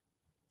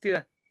 Sí,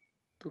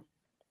 tú.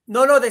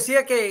 No,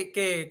 decía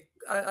que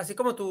así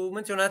como tú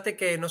mencionaste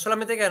que no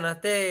solamente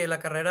ganaste la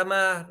carrera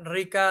más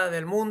rica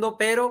del mundo,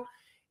 pero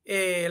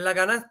la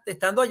ganas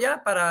estando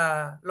allá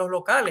para los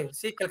locales.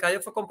 Sí, que el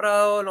caballo fue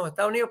comprado en los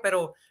Estados Unidos,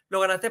 pero lo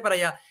ganaste para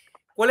allá.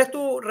 ¿Cuál es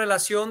tu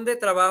relación de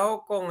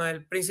trabajo con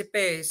el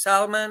príncipe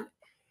Salman?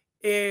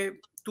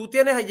 ¿Tú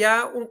tienes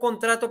allá un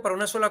contrato para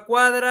una sola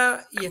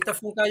cuadra y este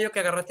fue un caballo que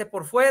agarraste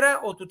por fuera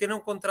o tú tienes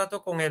un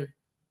contrato con él?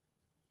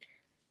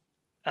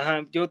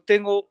 Ajá, yo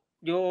tengo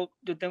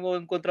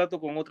un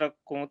contrato con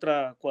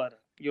otra cuadra.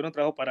 Yo no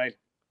trabajo para él.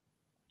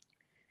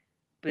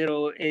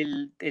 Pero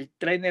el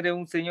trainer es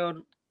un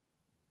señor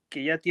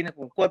que ya tiene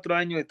como 4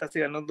 años de estarse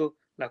ganando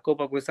la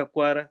copa con esa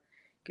cuadra,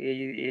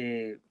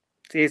 que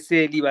es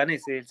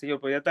libanés, el señor,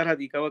 pero ya está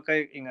radicado acá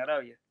en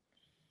Arabia.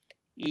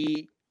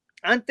 Y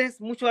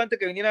mucho antes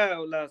que viniera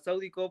la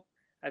Saudi Cup,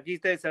 aquí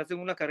se hacen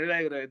una carrera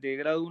de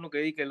grado 1 que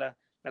dedica la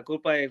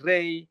Copa del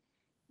Rey,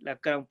 la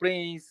Crown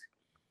Prince.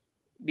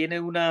 Viene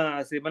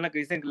una semana que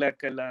dicen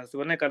la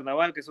semana de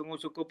carnaval, que son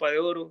 8 copas de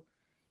oro.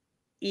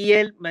 Y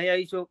él me había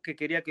dicho que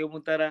quería que yo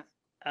montara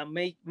a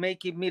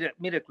Making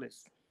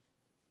Miracles.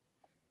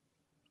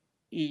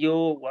 Y yo,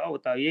 wow,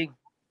 está bien.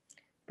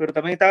 Pero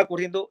también estaba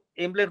corriendo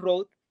Emblem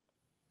Road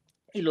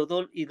y los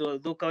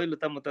dos caballos lo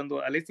están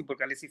montando Alexis,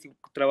 porque Alexis sí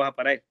trabaja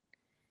para él.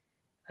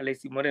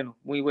 Alexis Moreno,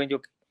 muy buen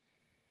jockey.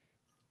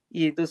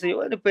 Y entonces,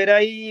 bueno, espera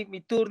ahí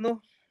mi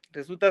turno.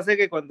 Resulta ser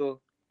que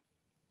cuando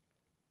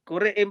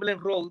corre Emblem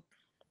Road,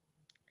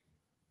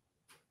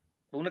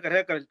 una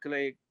carrera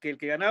que el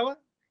que ganaba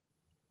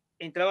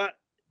entraba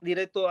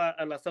directo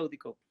a la Saudi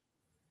Cup.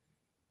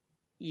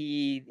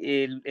 Y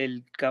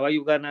el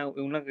caballo gana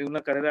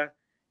una carrera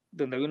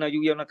donde había una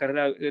lluvia,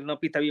 una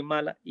pista bien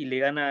mala, y le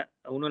gana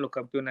a uno de los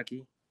campeones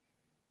aquí,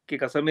 que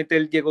casualmente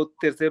él llegó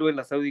tercero en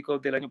la Saudi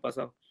Cup del año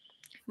pasado,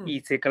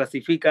 y se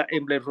clasifica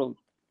en Blair Road.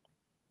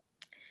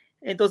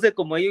 Entonces,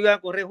 como ellos iban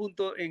a correr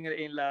juntos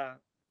en la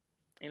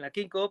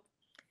King Cup,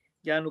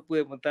 ya no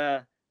pude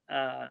montar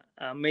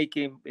a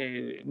Making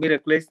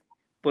Miracles,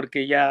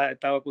 porque ya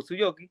estaba con su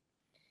jockey,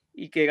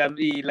 y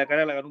la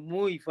carrera la ganó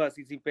muy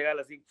fácil, sin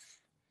pegarla así.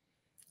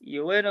 Y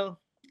yo,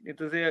 bueno,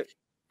 entonces,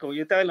 como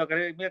yo estaba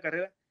en mi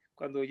carrera,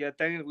 cuando ya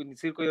está en el winning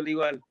circle, yo le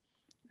digo al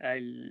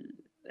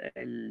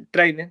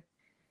trainer,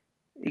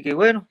 y que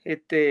bueno,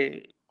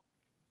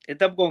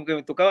 como que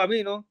me tocaba a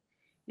mí, ¿no?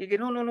 Y que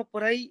no,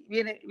 por ahí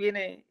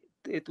viene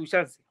tu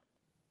chance.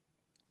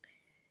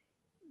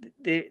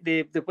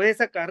 Después de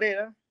esa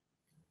carrera,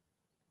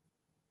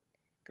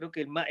 creo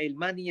que el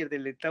manager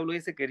del establo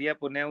ese quería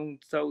poner a un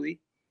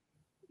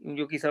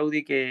jockey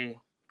saudí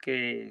que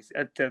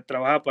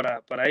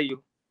trabajaba para ellos,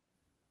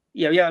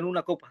 y había ganado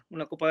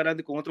una copa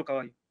grande con otro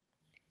caballo.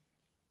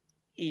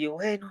 Y yo,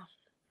 bueno,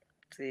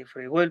 se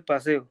fregó el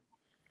paseo.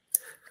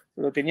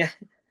 Pero tenía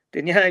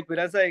la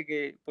esperanza de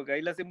que, porque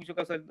ahí le hace mucho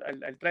caso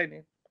al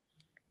trainer,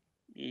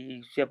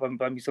 y o sea,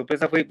 para mi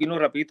sorpresa vino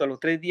rapidito. A los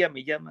 3 días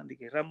me llaman de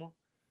que Ramos,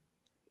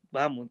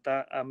 vas a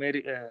montar a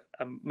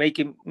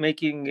Making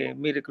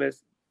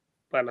Miracles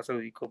para la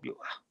Saudi Cup. Yo,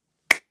 wow.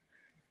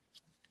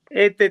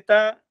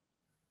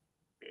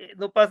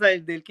 No pasa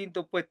del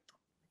 5.º puesto.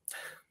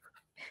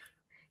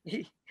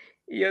 Y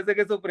yo sé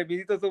que esos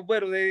premios son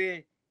buenos,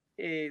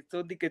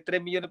 son de que 3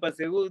 millones para el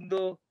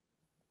segundo,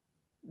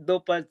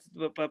 2 para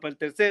el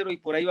tercero, y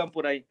por ahí van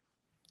por ahí.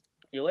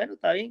 Y bueno,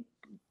 está bien.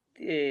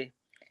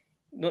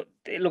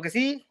 Lo que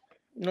sí,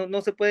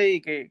 no se puede,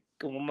 y que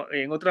como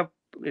en otras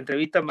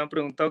entrevistas me han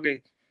preguntado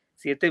que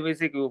si este mes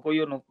se equivocó,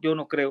 yo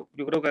no creo.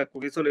 Yo creo que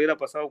con eso le hubiera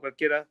pasado a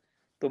cualquiera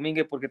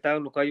Domínguez, porque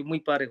estaban los caballos muy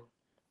parejos.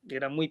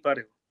 Eran muy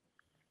parejos.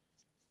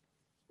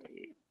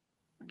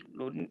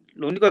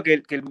 Lo único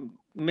que el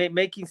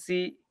Making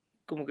sí,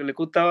 como que le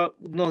costaba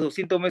unos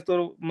 200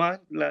 metros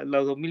más,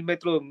 los 2.000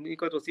 metros,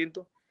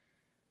 2.400.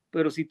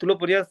 Pero si tú lo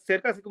ponías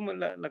cerca, así como en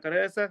la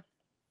carrera esa,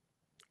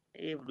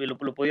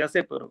 lo podía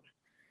hacer, pero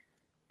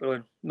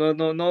bueno,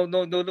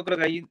 no creo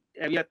que ahí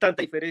había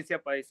tanta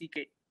diferencia para decir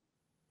que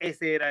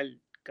ese era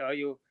el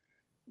caballo,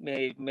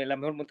 la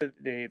mejor monta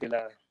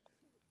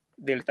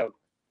del tablo.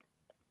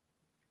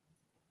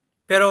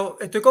 Pero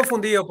estoy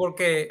confundido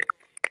porque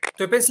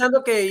estoy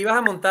pensando que ibas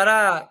a montar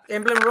a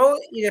Emblem Road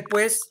y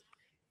después,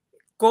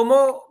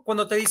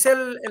 cuando te dice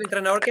el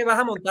entrenador que vas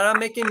a montar a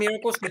Making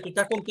Miracles, que tú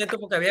estás contento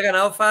porque había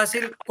ganado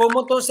fácil,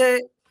 ¿cómo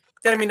entonces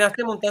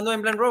terminaste montando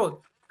Emblem Road?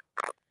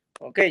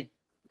 Ok,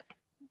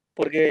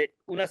 porque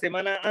una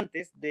semana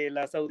antes de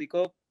la Saudi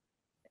Cup,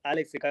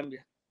 Alex se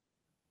cambia.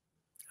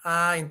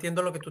 Ah,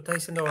 entiendo lo que tú estás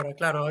diciendo ahora.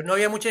 Claro, no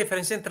había mucha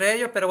diferencia entre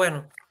ellos, pero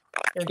bueno.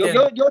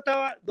 Yo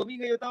estaba,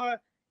 Domingo,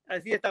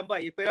 así de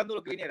stand-by, esperando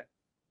lo que viniera.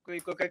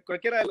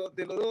 Cualquiera de los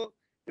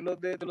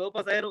dos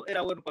pasajeros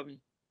era bueno para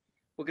mí.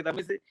 Porque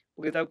también,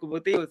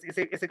 como te digo,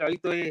 ese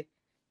caballito es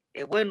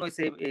bueno,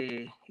 ese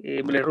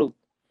Blair Road.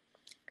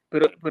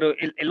 Pero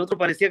el otro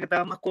parecía que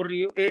estaba más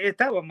corrido, que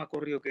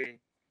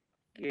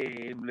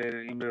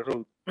Blair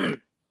Road.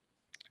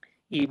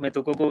 Y me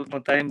tocó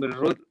montar en Blair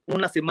Road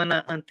una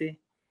semana antes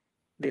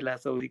de la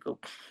Saudi Cup.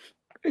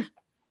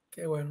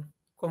 Qué bueno.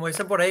 Como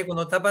dicen por ahí,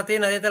 cuando está para ti,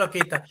 nadie te lo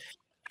quita.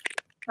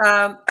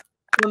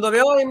 Cuando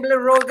veo a Emblem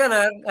Road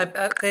ganar,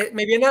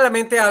 me viene a la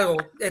mente algo.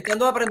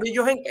 Estando aprendiz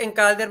yo en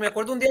Calder, me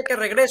acuerdo un día que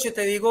regreso y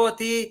te digo a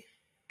ti,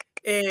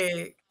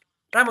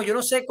 Ramos, yo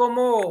no sé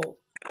cómo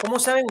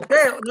saben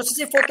ustedes. No sé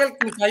si fue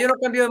que mi caballo no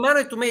cambió de mano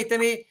y tú me dijiste a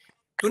mí,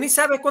 tú ni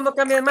sabes cuándo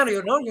cambia de mano.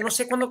 Yo no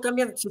sé cuándo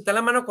cambian, si está en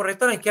la mano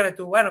correcta o en la izquierda. Y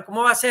tú, bueno,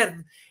 ¿cómo va a ser?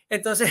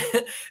 Entonces,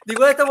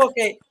 digo esto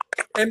porque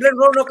Emblem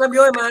Roll no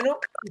cambió de mano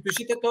y tú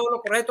hiciste todo lo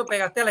correcto,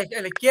 pegaste a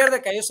la izquierda,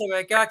 el caballo se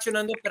ve que va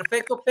accionando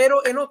perfecto,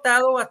 pero he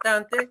notado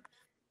bastante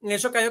en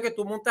esos caballos que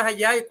tú montas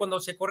allá y cuando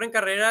se corren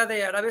carreras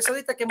de Arabia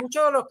Saudita, que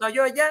muchos de los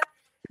caballos allá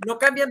no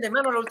cambian de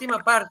mano a la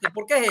última parte.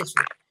 ¿Por qué es eso?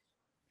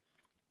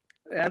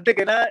 Antes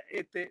que nada,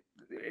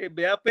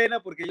 me da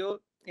pena porque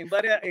yo en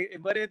varias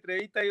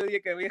entrevistas yo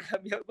dije que había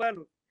cambiado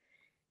mano.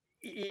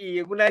 Y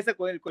en una de esas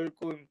con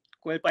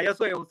el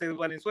payaso de José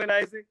Valenzuela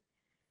ese,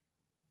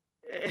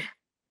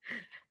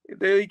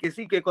 entonces yo dije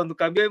sí, que cuando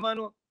cambió de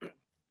mano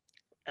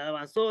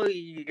avanzó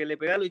y que le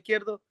pegaba a lo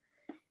izquierdo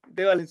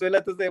de Valenzuela,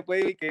 entonces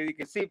después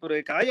dije sí, pero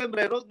el caballo en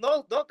Brero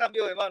no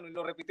cambió de mano y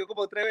lo repitió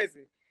como 3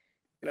 veces.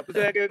 La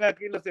próxima vez que venga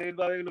aquí, no sé, él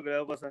va a ver lo que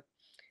va a pasar.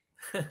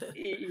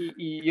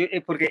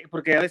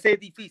 Porque a veces es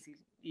difícil,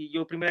 y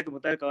yo primero que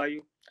montar el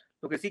caballo,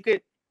 lo que sí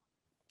que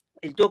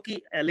el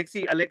jockey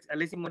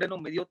Alexis Moreno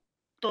me dio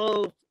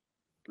todas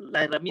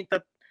las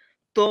herramientas,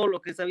 todo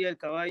lo que sabía del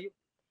caballo,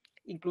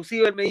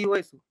 inclusive él me dijo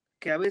eso,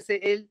 que a veces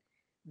él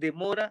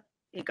demora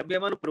en cambiar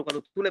de mano, pero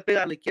cuando tú le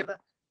pegas a la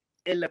izquierda,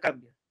 él la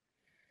cambia.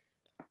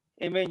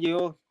 Él me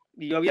llevó,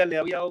 y le había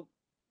dado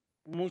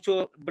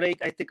mucho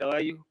break a este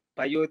caballo,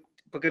 para yo,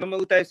 porque no me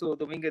gusta eso,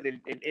 Domínguez,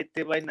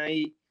 este vaina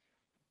ahí,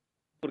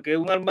 porque es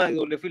un arma de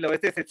doble filo, a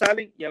veces se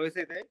salen y a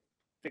veces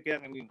se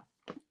quedan el mismo.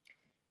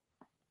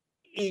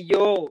 Y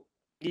yo,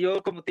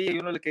 como te dije,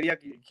 yo no le quería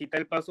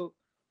quitar el paso.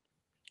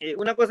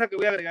 Una cosa que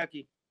voy a agregar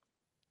aquí,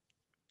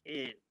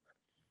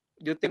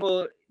 yo estoy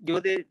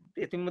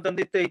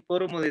montando este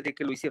hipódromo desde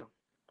que lo hicieron.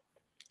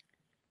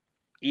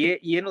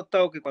 Y he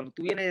notado que cuando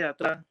tú vienes de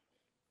atrás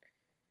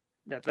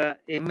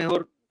es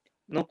mejor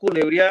no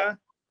culebrear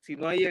si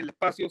no hay el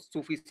espacio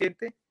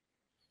suficiente.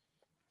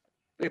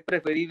 Es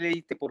preferible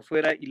irte por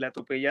fuera y la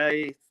atropellada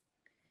es.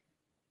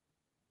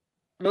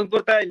 No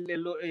importa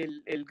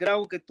el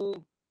grado que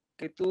tú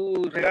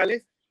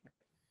regales,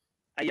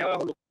 allá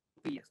abajo lo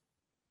pillas.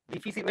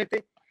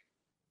 Difícilmente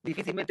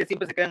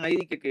siempre se quedan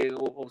ahí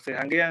o se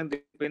janguean,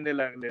 depende de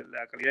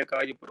la calidad del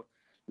caballo, pero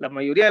la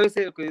mayoría de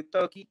veces que he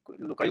estado aquí,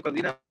 los caballos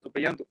cuando vienen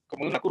atropellando,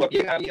 como en una curva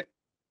bien abierta.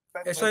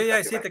 Eso iba a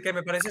decirte que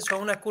me parece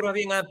son unas curvas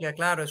bien amplias,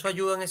 claro, eso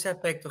ayuda en ese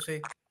aspecto,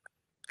 sí.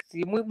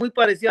 Sí, muy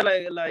parecida a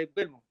la de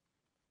Belmont.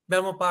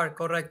 Belmont Park,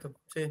 correcto,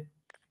 sí.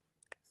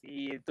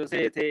 Sí,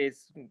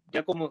 entonces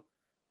ya como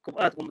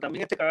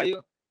también este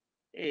caballo,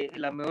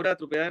 la mejor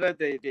atropellada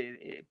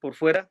era por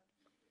fuera,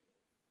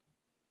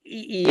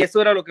 y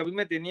eso era lo que a mí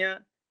me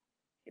tenía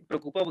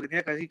preocupado porque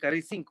tenía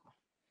casi 5.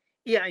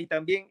 Y ahí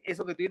también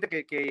eso que tú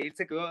dices que él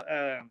se quedó,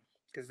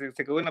 que se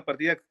quedó en la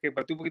partida, que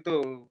partió un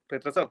poquito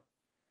retrasado.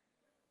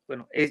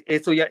 Bueno,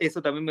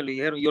 eso también me lo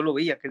dijeron, yo lo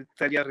veía que él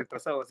salía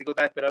retrasado, así que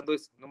estaba esperando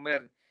eso.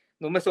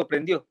 No me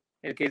sorprendió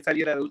el que él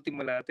saliera de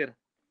último en la gatera.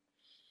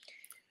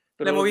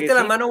 Le moviste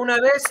la mano una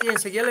vez y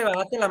enseguida le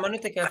bajaste la mano y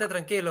te quedaste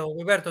tranquilo,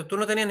 Gilberto. Tú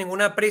no tenías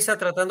ninguna prisa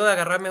tratando de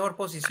agarrar mejor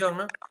posición,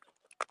 ¿no?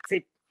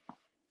 Sí.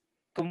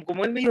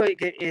 Como él me dijo,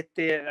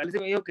 Alice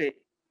me dijo que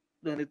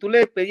donde tú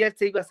le pedías, él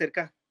se iba a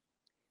acercar.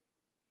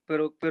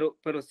 Pero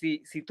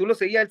si tú lo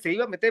seguías, él se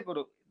iba a meter,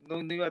 pero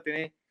no iba a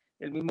tener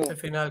el mismo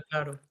final,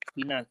 claro.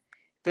 Final.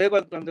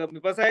 Entonces, cuando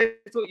me pasa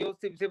eso, yo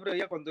siempre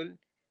veía cuando él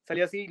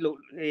salía así,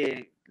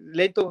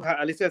 lento,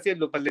 Alicia hacía,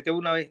 lo paleteaba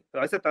una vez,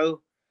 pero a veces hasta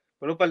 2.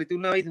 Pero lo paleteó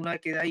una vez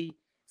queda ahí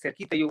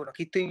cerquita. Yo, bueno,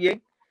 aquí estoy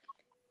bien.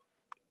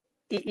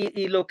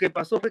 Y lo que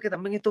pasó fue que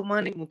también estos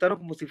manes montaron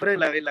como si fuera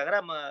la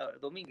grama,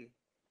 Domínguez.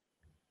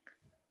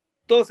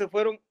 Todos se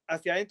fueron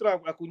hacia adentro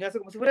a acuñarse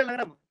como si fuera la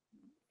grama.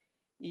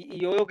 Y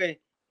yo veo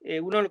que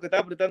uno de los que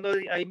estaba apretando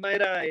ahí más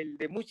era el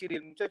de Muchiri,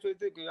 el muchacho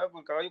este que iba con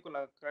el caballo con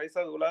la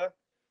cabeza doblada.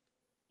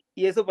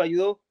 Y eso me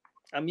ayudó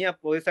a mí a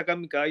poder sacar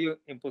mi caballo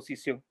en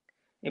posición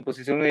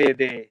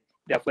de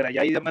afuera. Y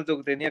ahí además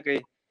tenía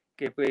que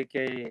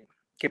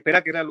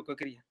esperar, que era lo que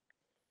quería.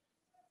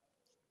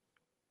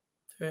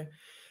 Sí.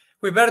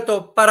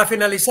 Gilberto, para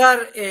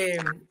finalizar,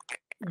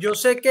 yo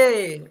sé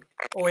que,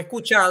 o he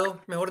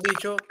escuchado, mejor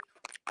dicho,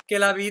 que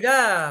la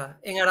vida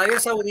en Arabia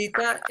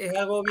Saudita es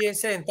algo bien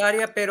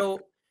sedentaria,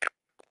 pero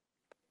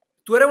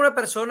tú eres una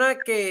persona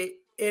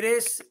que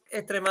eres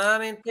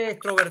extremadamente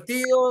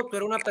extrovertido, tú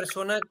eres una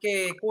persona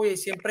que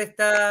siempre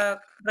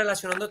está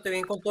relacionándote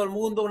bien con todo el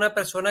mundo, una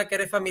persona que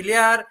eres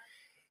familiar,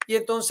 y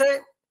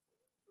entonces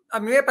a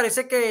mí me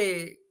parece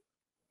que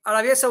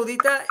Arabia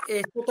Saudita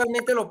es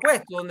totalmente lo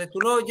opuesto, donde tú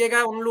no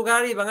llegas a un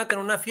lugar y van a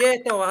tener una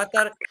fiesta o vas a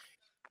estar.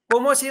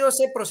 ¿Cómo ha sido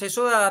ese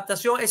proceso de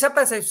adaptación? ¿Esa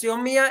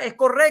percepción mía es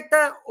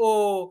correcta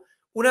o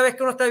una vez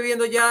que uno está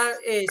viviendo ya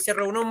se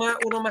reúne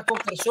uno más con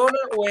personas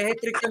o es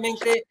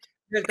estrictamente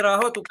del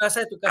trabajo a tu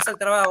casa, de tu casa al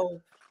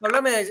trabajo?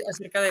 Háblame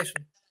acerca de eso.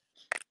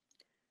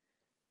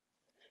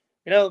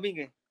 Mira,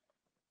 Domínguez,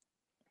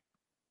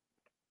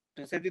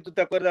 no sé si tú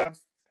te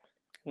acuerdas,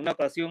 una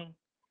ocasión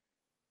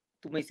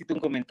tú me hiciste un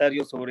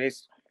comentario sobre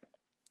eso.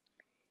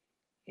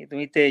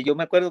 Entonces, yo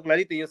me acuerdo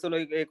clarito, y yo solo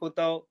he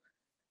contado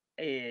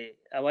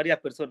a varias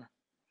personas.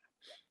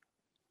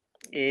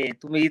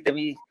 Tú me dijiste a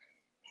mí,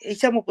 hey,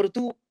 chamo, pero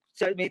tú,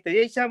 me dijiste,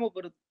 hey, chamo,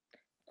 pero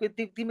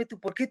dime tú,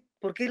 ¿por qué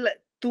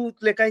tú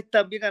le caes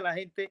tan bien a la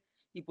gente?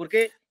 ¿Y por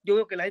qué yo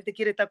veo que la gente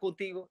quiere estar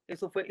contigo?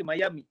 Eso fue en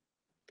Miami,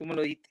 tú me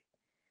lo dijiste.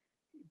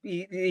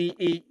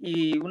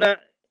 Y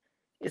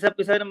esa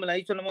persona me la ha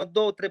dicho nomás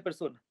 2 o 3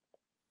 personas.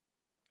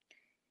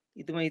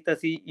 Y tú me dijiste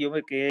así, y yo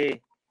me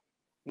quedé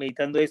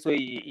meditando eso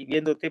y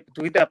viéndote.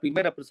 Tú fuiste la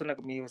primera persona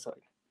que me dijo eso.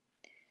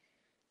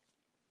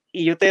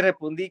 Y yo te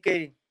respondí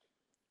que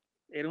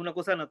era una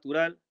cosa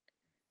natural,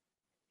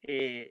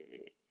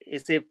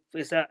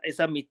 esa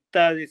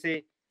amistad,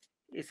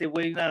 esa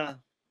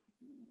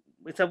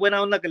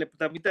buena onda que le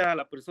transmites a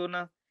la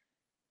persona,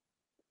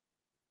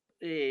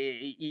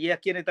 y ella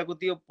quiere estar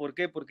contigo. ¿Por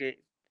qué?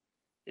 Porque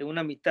es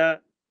una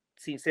amistad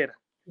sincera.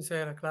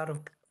 Sincera,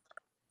 claro.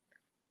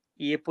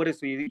 Y es por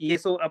eso, y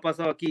eso ha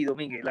pasado aquí,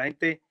 Domínguez. La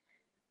gente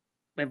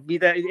me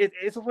invita,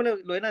 eso fue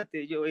lo de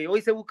antes.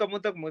 Hoy se busca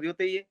montar como Dios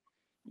te dije,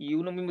 y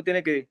uno mismo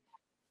tiene que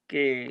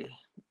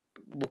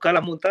buscar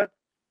las montas.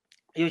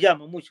 Ellos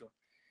llaman mucho,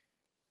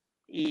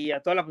 y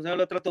a todas las personas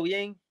lo trato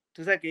bien.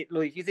 Tú sabes que lo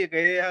difícil que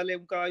es dejarle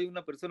un caballo a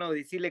una persona o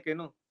decirle que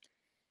no,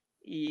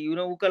 y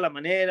uno busca la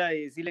manera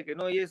de decirle que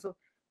no y eso,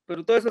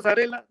 pero todo eso se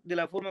arregla de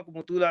la forma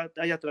como tú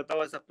hayas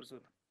tratado a esas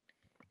personas.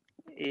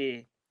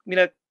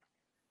 Mira,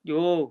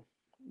 yo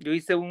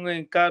hice un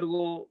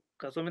encargo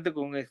casualmente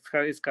con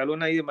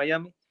Escalón ahí de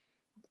Miami,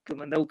 que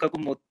mandé a buscar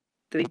como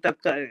 30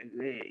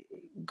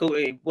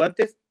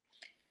 guantes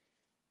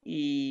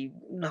y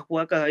unas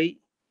huacas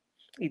ahí,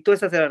 y todas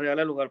esas se las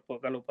regalé a los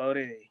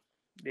galopadores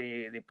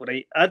de por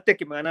ahí, antes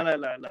que me ganara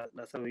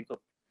la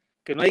Saudicop.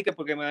 Que no hay que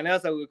porque me gané la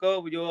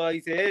Saudicop, yo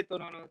hice esto,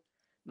 no,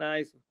 nada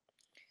de eso.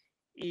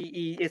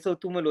 Y eso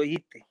tú me lo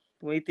dijiste,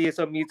 y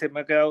eso a mí se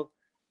me ha quedado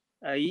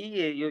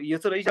ahí. Yo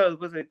se lo dije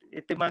después,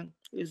 este man,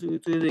 eso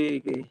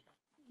de que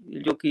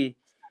el jockey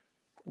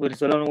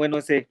venezolano, bueno,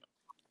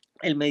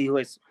 él me dijo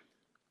eso.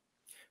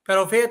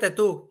 Pero fíjate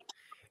tú,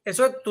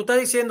 eso tú estás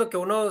diciendo que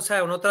uno, o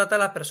sea, uno trata a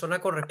las personas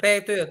con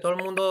respeto y de todo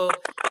el mundo,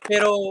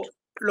 pero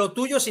lo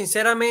tuyo,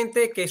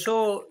 sinceramente, que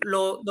eso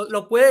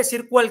lo puede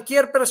decir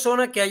cualquier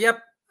persona que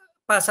haya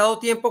pasado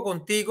tiempo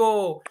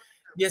contigo,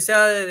 bien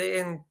sea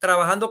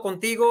trabajando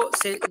contigo,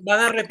 se van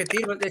a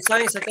repetir,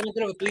 saben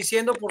exactamente lo que estoy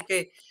diciendo,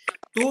 porque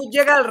tú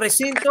llegas al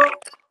recinto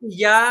y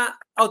ya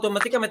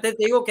automáticamente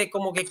te digo que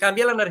como que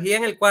cambia la energía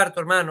en el cuarto,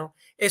 hermano.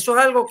 Eso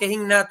es algo que es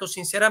innato,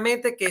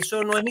 sinceramente, que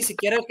eso no es ni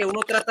siquiera que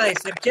uno trata de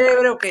ser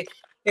chévere o que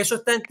eso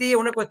está en ti, es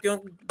una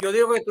cuestión, yo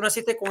digo que tú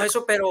naciste con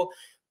eso, pero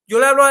yo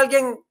le hablo a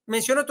alguien,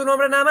 menciono tu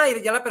nombre nada más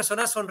y ya la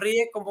persona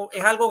sonríe, como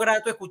es algo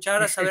grato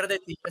escuchar, a saber de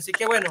ti. Así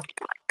que bueno,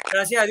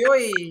 gracias a Dios,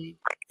 y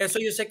eso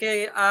yo sé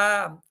que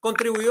ha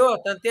contribuido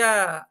bastante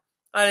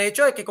al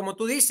hecho de que, como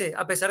tú dices,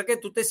 a pesar que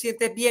tú te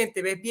sientes bien,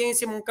 te ves bien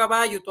encima de un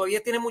caballo,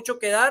 todavía tienes mucho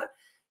que dar,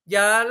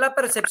 ya la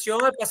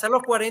percepción al pasar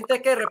los 40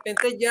 es que de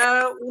repente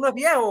ya uno es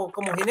viejo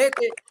como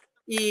jinete.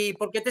 ¿Y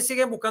por qué te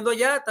siguen buscando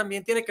allá?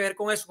 También tiene que ver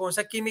con eso, con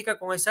esa química,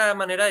 con esa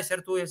manera de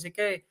ser tuya. Así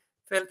que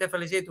te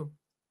felicito.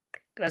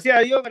 Gracias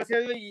a Dios,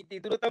 y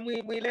tú no estás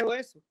muy, muy lejos de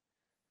eso,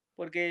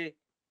 porque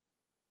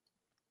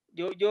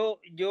yo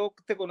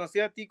te conocí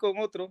a ti con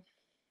otra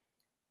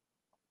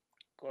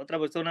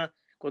persona,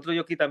 con otro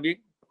jockey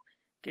también,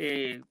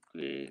 que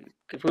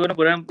fue bueno,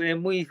 pero es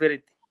muy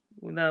diferente,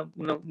 unos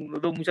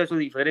dos muchachos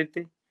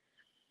diferentes.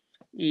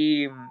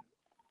 Y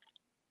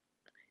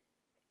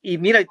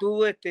mira, y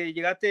tú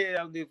llegaste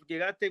a donde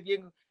llegaste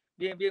bien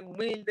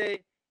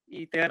humilde,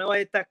 y te ganabas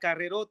esta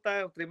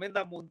carrerota,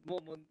 tremenda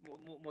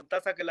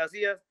montaza que la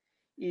hacías,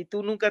 y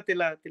tú nunca te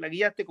la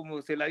guiaste como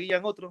se la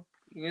guían otros.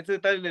 Y en ese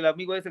está el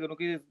amigo ese que no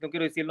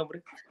quiero decir el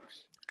nombre.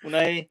 Una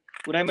vez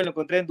me lo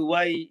encontré en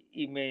Dubái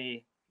y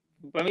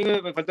para mí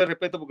me falta el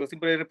respeto porque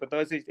siempre he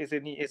respetado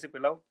ese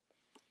pelado.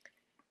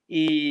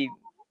 Y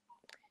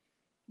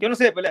yo no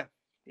sé de pelea,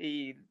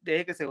 y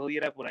dejé que se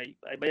jodiera por ahí.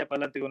 Ahí vaya para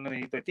adelante, con un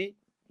necesito de ti,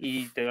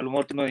 y a lo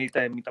mejor tú no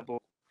necesitas de mí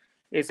tampoco.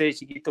 Ese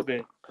chiquito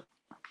que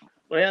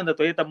por ahí anda,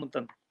 todavía está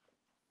montando.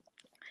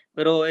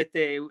 Pero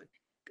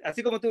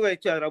así como tú has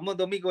dicho, a Ramón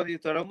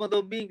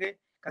Domínguez,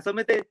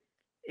 casualmente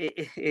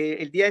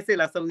el día ese de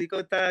la Saudicó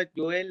está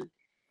Joel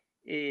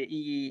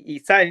y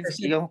Sáenz,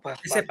 íbamos para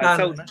el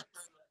sauna.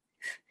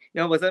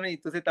 Íbamos para el sauna, y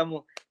entonces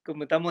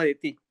comentamos de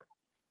ti,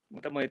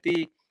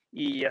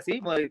 y así,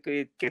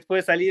 que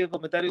puede salir el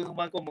comentario de un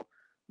man como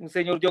un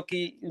señor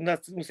jockey, una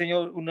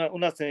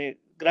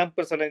gran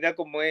personalidad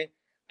como es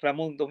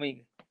Ramón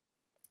Domínguez.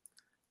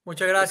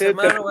 Muchas gracias,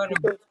 hermano. Bueno,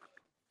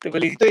 te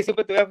felicito y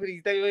siempre te voy a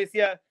felicitar. Yo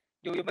decía,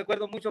 yo me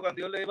acuerdo mucho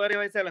cuando yo le di varias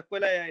veces a la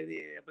escuela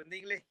de aprender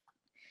inglés,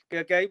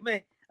 que ahí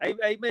me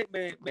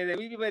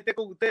debí meter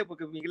con ustedes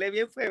porque mi inglés es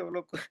bien feo,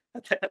 loco.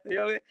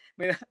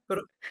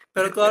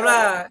 Pero tú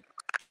hablas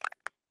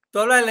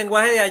el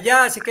lenguaje de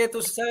allá, así que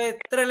tú sabes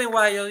 3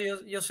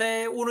 lenguajes, yo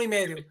sé 1 y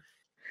medio.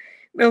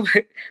 No,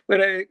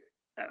 pero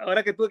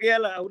ahora que tú que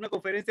a una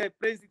conferencia de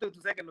prensa, tú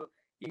sabes que los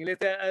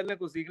ingleses hablan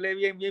con su inglés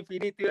bien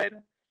finito, y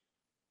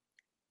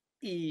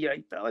y ahí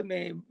estaba, y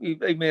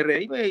me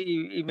reí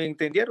y me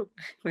entendieron,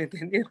 me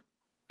entendieron.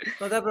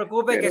 No te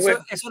preocupes, Pero que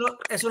bueno,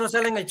 eso no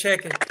sale en el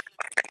cheque.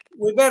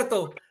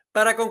 Wilberto,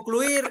 para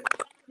concluir,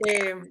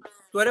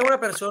 tú eres una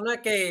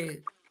persona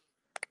que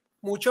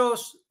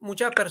muchas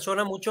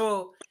personas,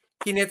 muchos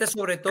jinetes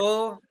sobre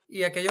todo,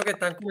 y aquellos que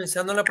están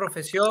comenzando en la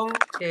profesión,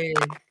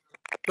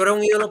 tú eres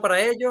un ídolo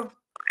para ellos.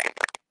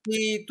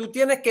 Y tú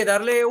tienes que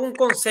darle un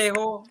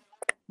consejo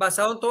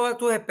basado en todas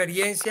tus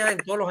experiencias, en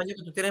todos los años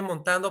que tú tienes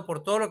montando,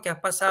 por todo lo que has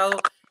pasado,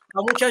 a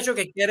un muchacho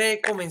que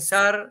quiere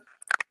comenzar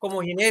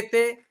como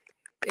jinete.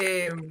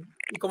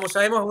 Y como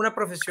sabemos, es una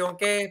profesión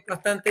que es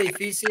bastante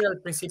difícil.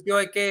 Al principio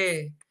hay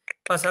que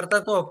pasar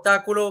tantos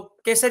obstáculos.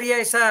 ¿Qué sería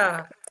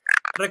esa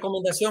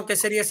recomendación? ¿Qué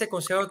sería ese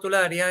consejo que tú le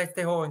darías a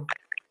este joven?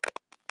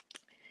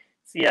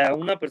 si a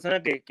una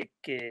persona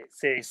que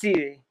se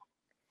decide,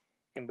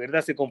 en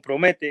verdad se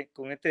compromete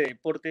con este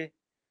deporte,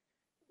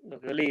 lo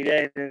que yo le diría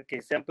es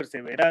que sean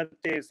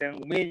perseverantes, sean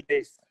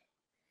humildes,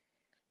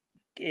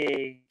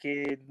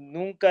 que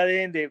nunca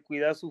dejen de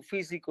cuidar su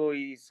físico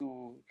y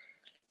su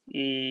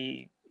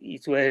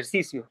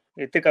ejercicio.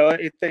 Este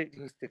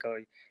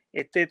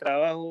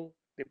trabajo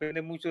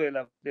depende mucho de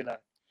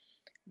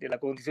la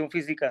condición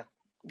física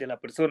de la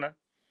persona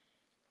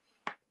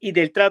y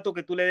del trato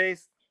que tú le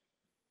des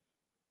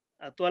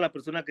a todas las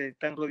personas que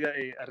están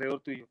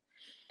alrededor tuyo.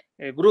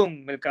 El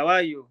groom, el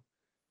caballo,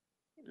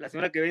 la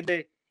señora que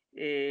vende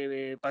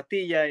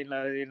pastillas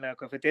en la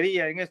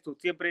cafetería, en esto,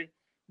 siempre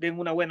den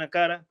una buena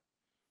cara,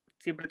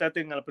 siempre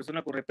traten a la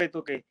persona con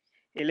respeto, que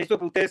el hecho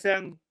que ustedes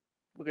sean,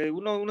 porque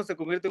uno se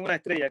convierte en una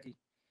estrella aquí,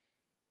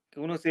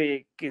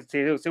 que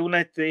sea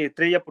una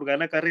estrella por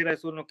ganar carrera,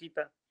 eso no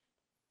quita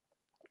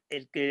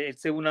el que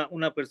sea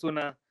una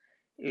persona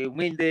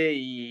humilde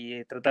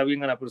y tratar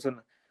bien a la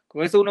persona.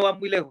 Con eso uno va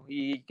muy lejos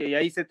y que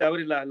ahí se te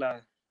abren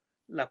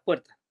las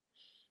puertas.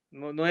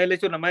 No es el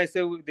hecho nada más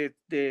de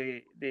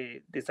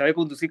saber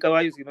conducir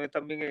caballos, sino que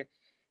también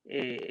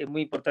es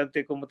muy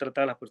importante cómo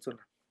tratar a las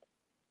personas.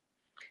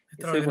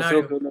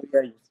 Extraordinario.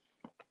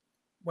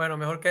 Bueno,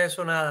 mejor que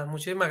eso, nada.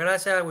 Muchísimas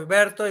gracias,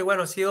 Wilberto. Y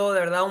bueno, ha sido de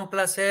verdad un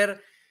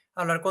placer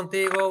hablar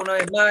contigo una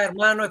vez más,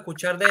 hermano,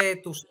 escuchar de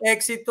tus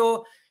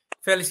éxitos.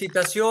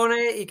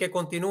 Felicitaciones y que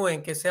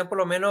continúen, que sean por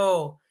lo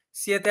menos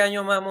 7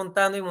 años más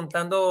montando y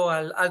montando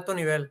al alto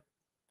nivel.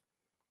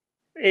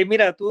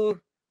 Mira,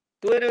 tú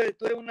eres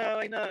una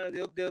vaina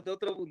de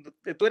otro mundo.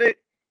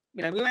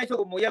 Mira, a mí me han hecho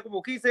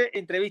como 15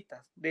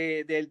 entrevistas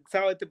del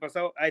sábado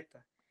pasado a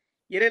esta.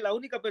 Y eres la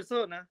única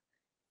persona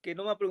que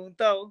no me ha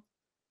preguntado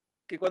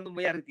que cuándo me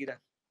voy a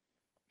retirar.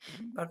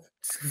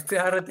 ¿Te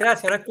vas a retirar?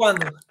 ¿Ahora es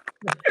cuándo?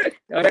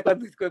 Ahora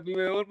cuando es mi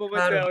mejor momento,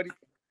 Claro. de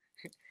ahorita.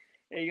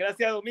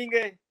 Gracias,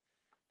 Domínguez.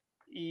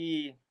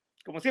 Y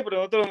como siempre,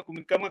 nosotros nos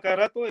comunicamos a cada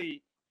rato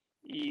y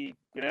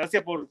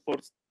gracias por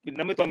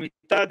brindarme tu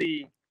amistad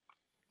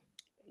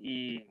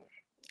y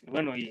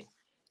bueno, y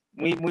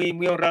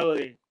muy honrado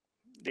de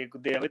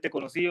haberte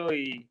conocido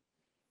y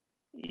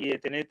de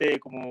tenerte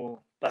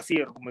como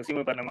pasiero, como decimos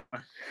en Panamá.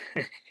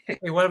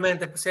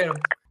 Igualmente, pusieron.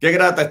 Qué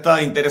grata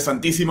esta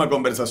interesantísima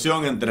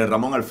conversación entre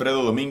Ramón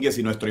Alfredo Domínguez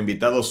y nuestro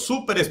invitado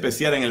súper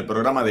especial en el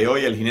programa de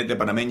hoy, el jinete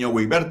panameño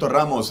Wilberto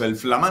Ramos, el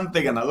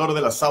flamante ganador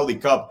de la Saudi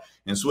Cup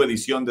en su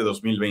edición de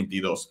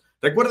 2022.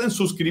 Recuerden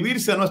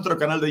suscribirse a nuestro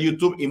canal de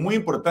YouTube y, muy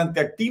importante,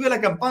 active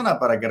la campana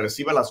para que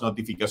reciba las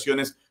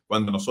notificaciones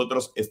cuando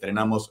nosotros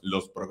estrenamos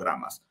los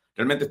programas.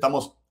 Realmente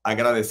estamos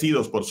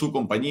agradecidos por su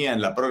compañía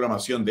en la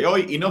programación de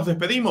hoy y nos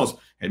despedimos.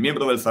 El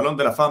miembro del Salón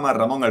de la Fama,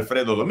 Ramón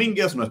Alfredo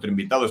Domínguez, nuestro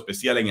invitado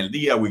especial en el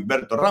día,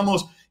 Wilberto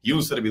Ramos, y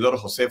un servidor,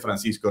 José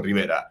Francisco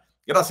Rivera.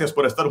 Gracias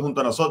por estar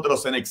junto a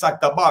nosotros en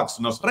Exacta Box.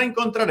 Nos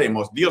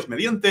reencontraremos, Dios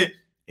mediante,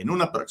 en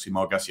una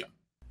próxima ocasión.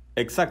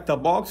 Exacta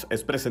Box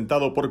es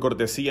presentado por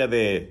cortesía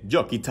de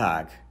Jockey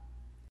Tag.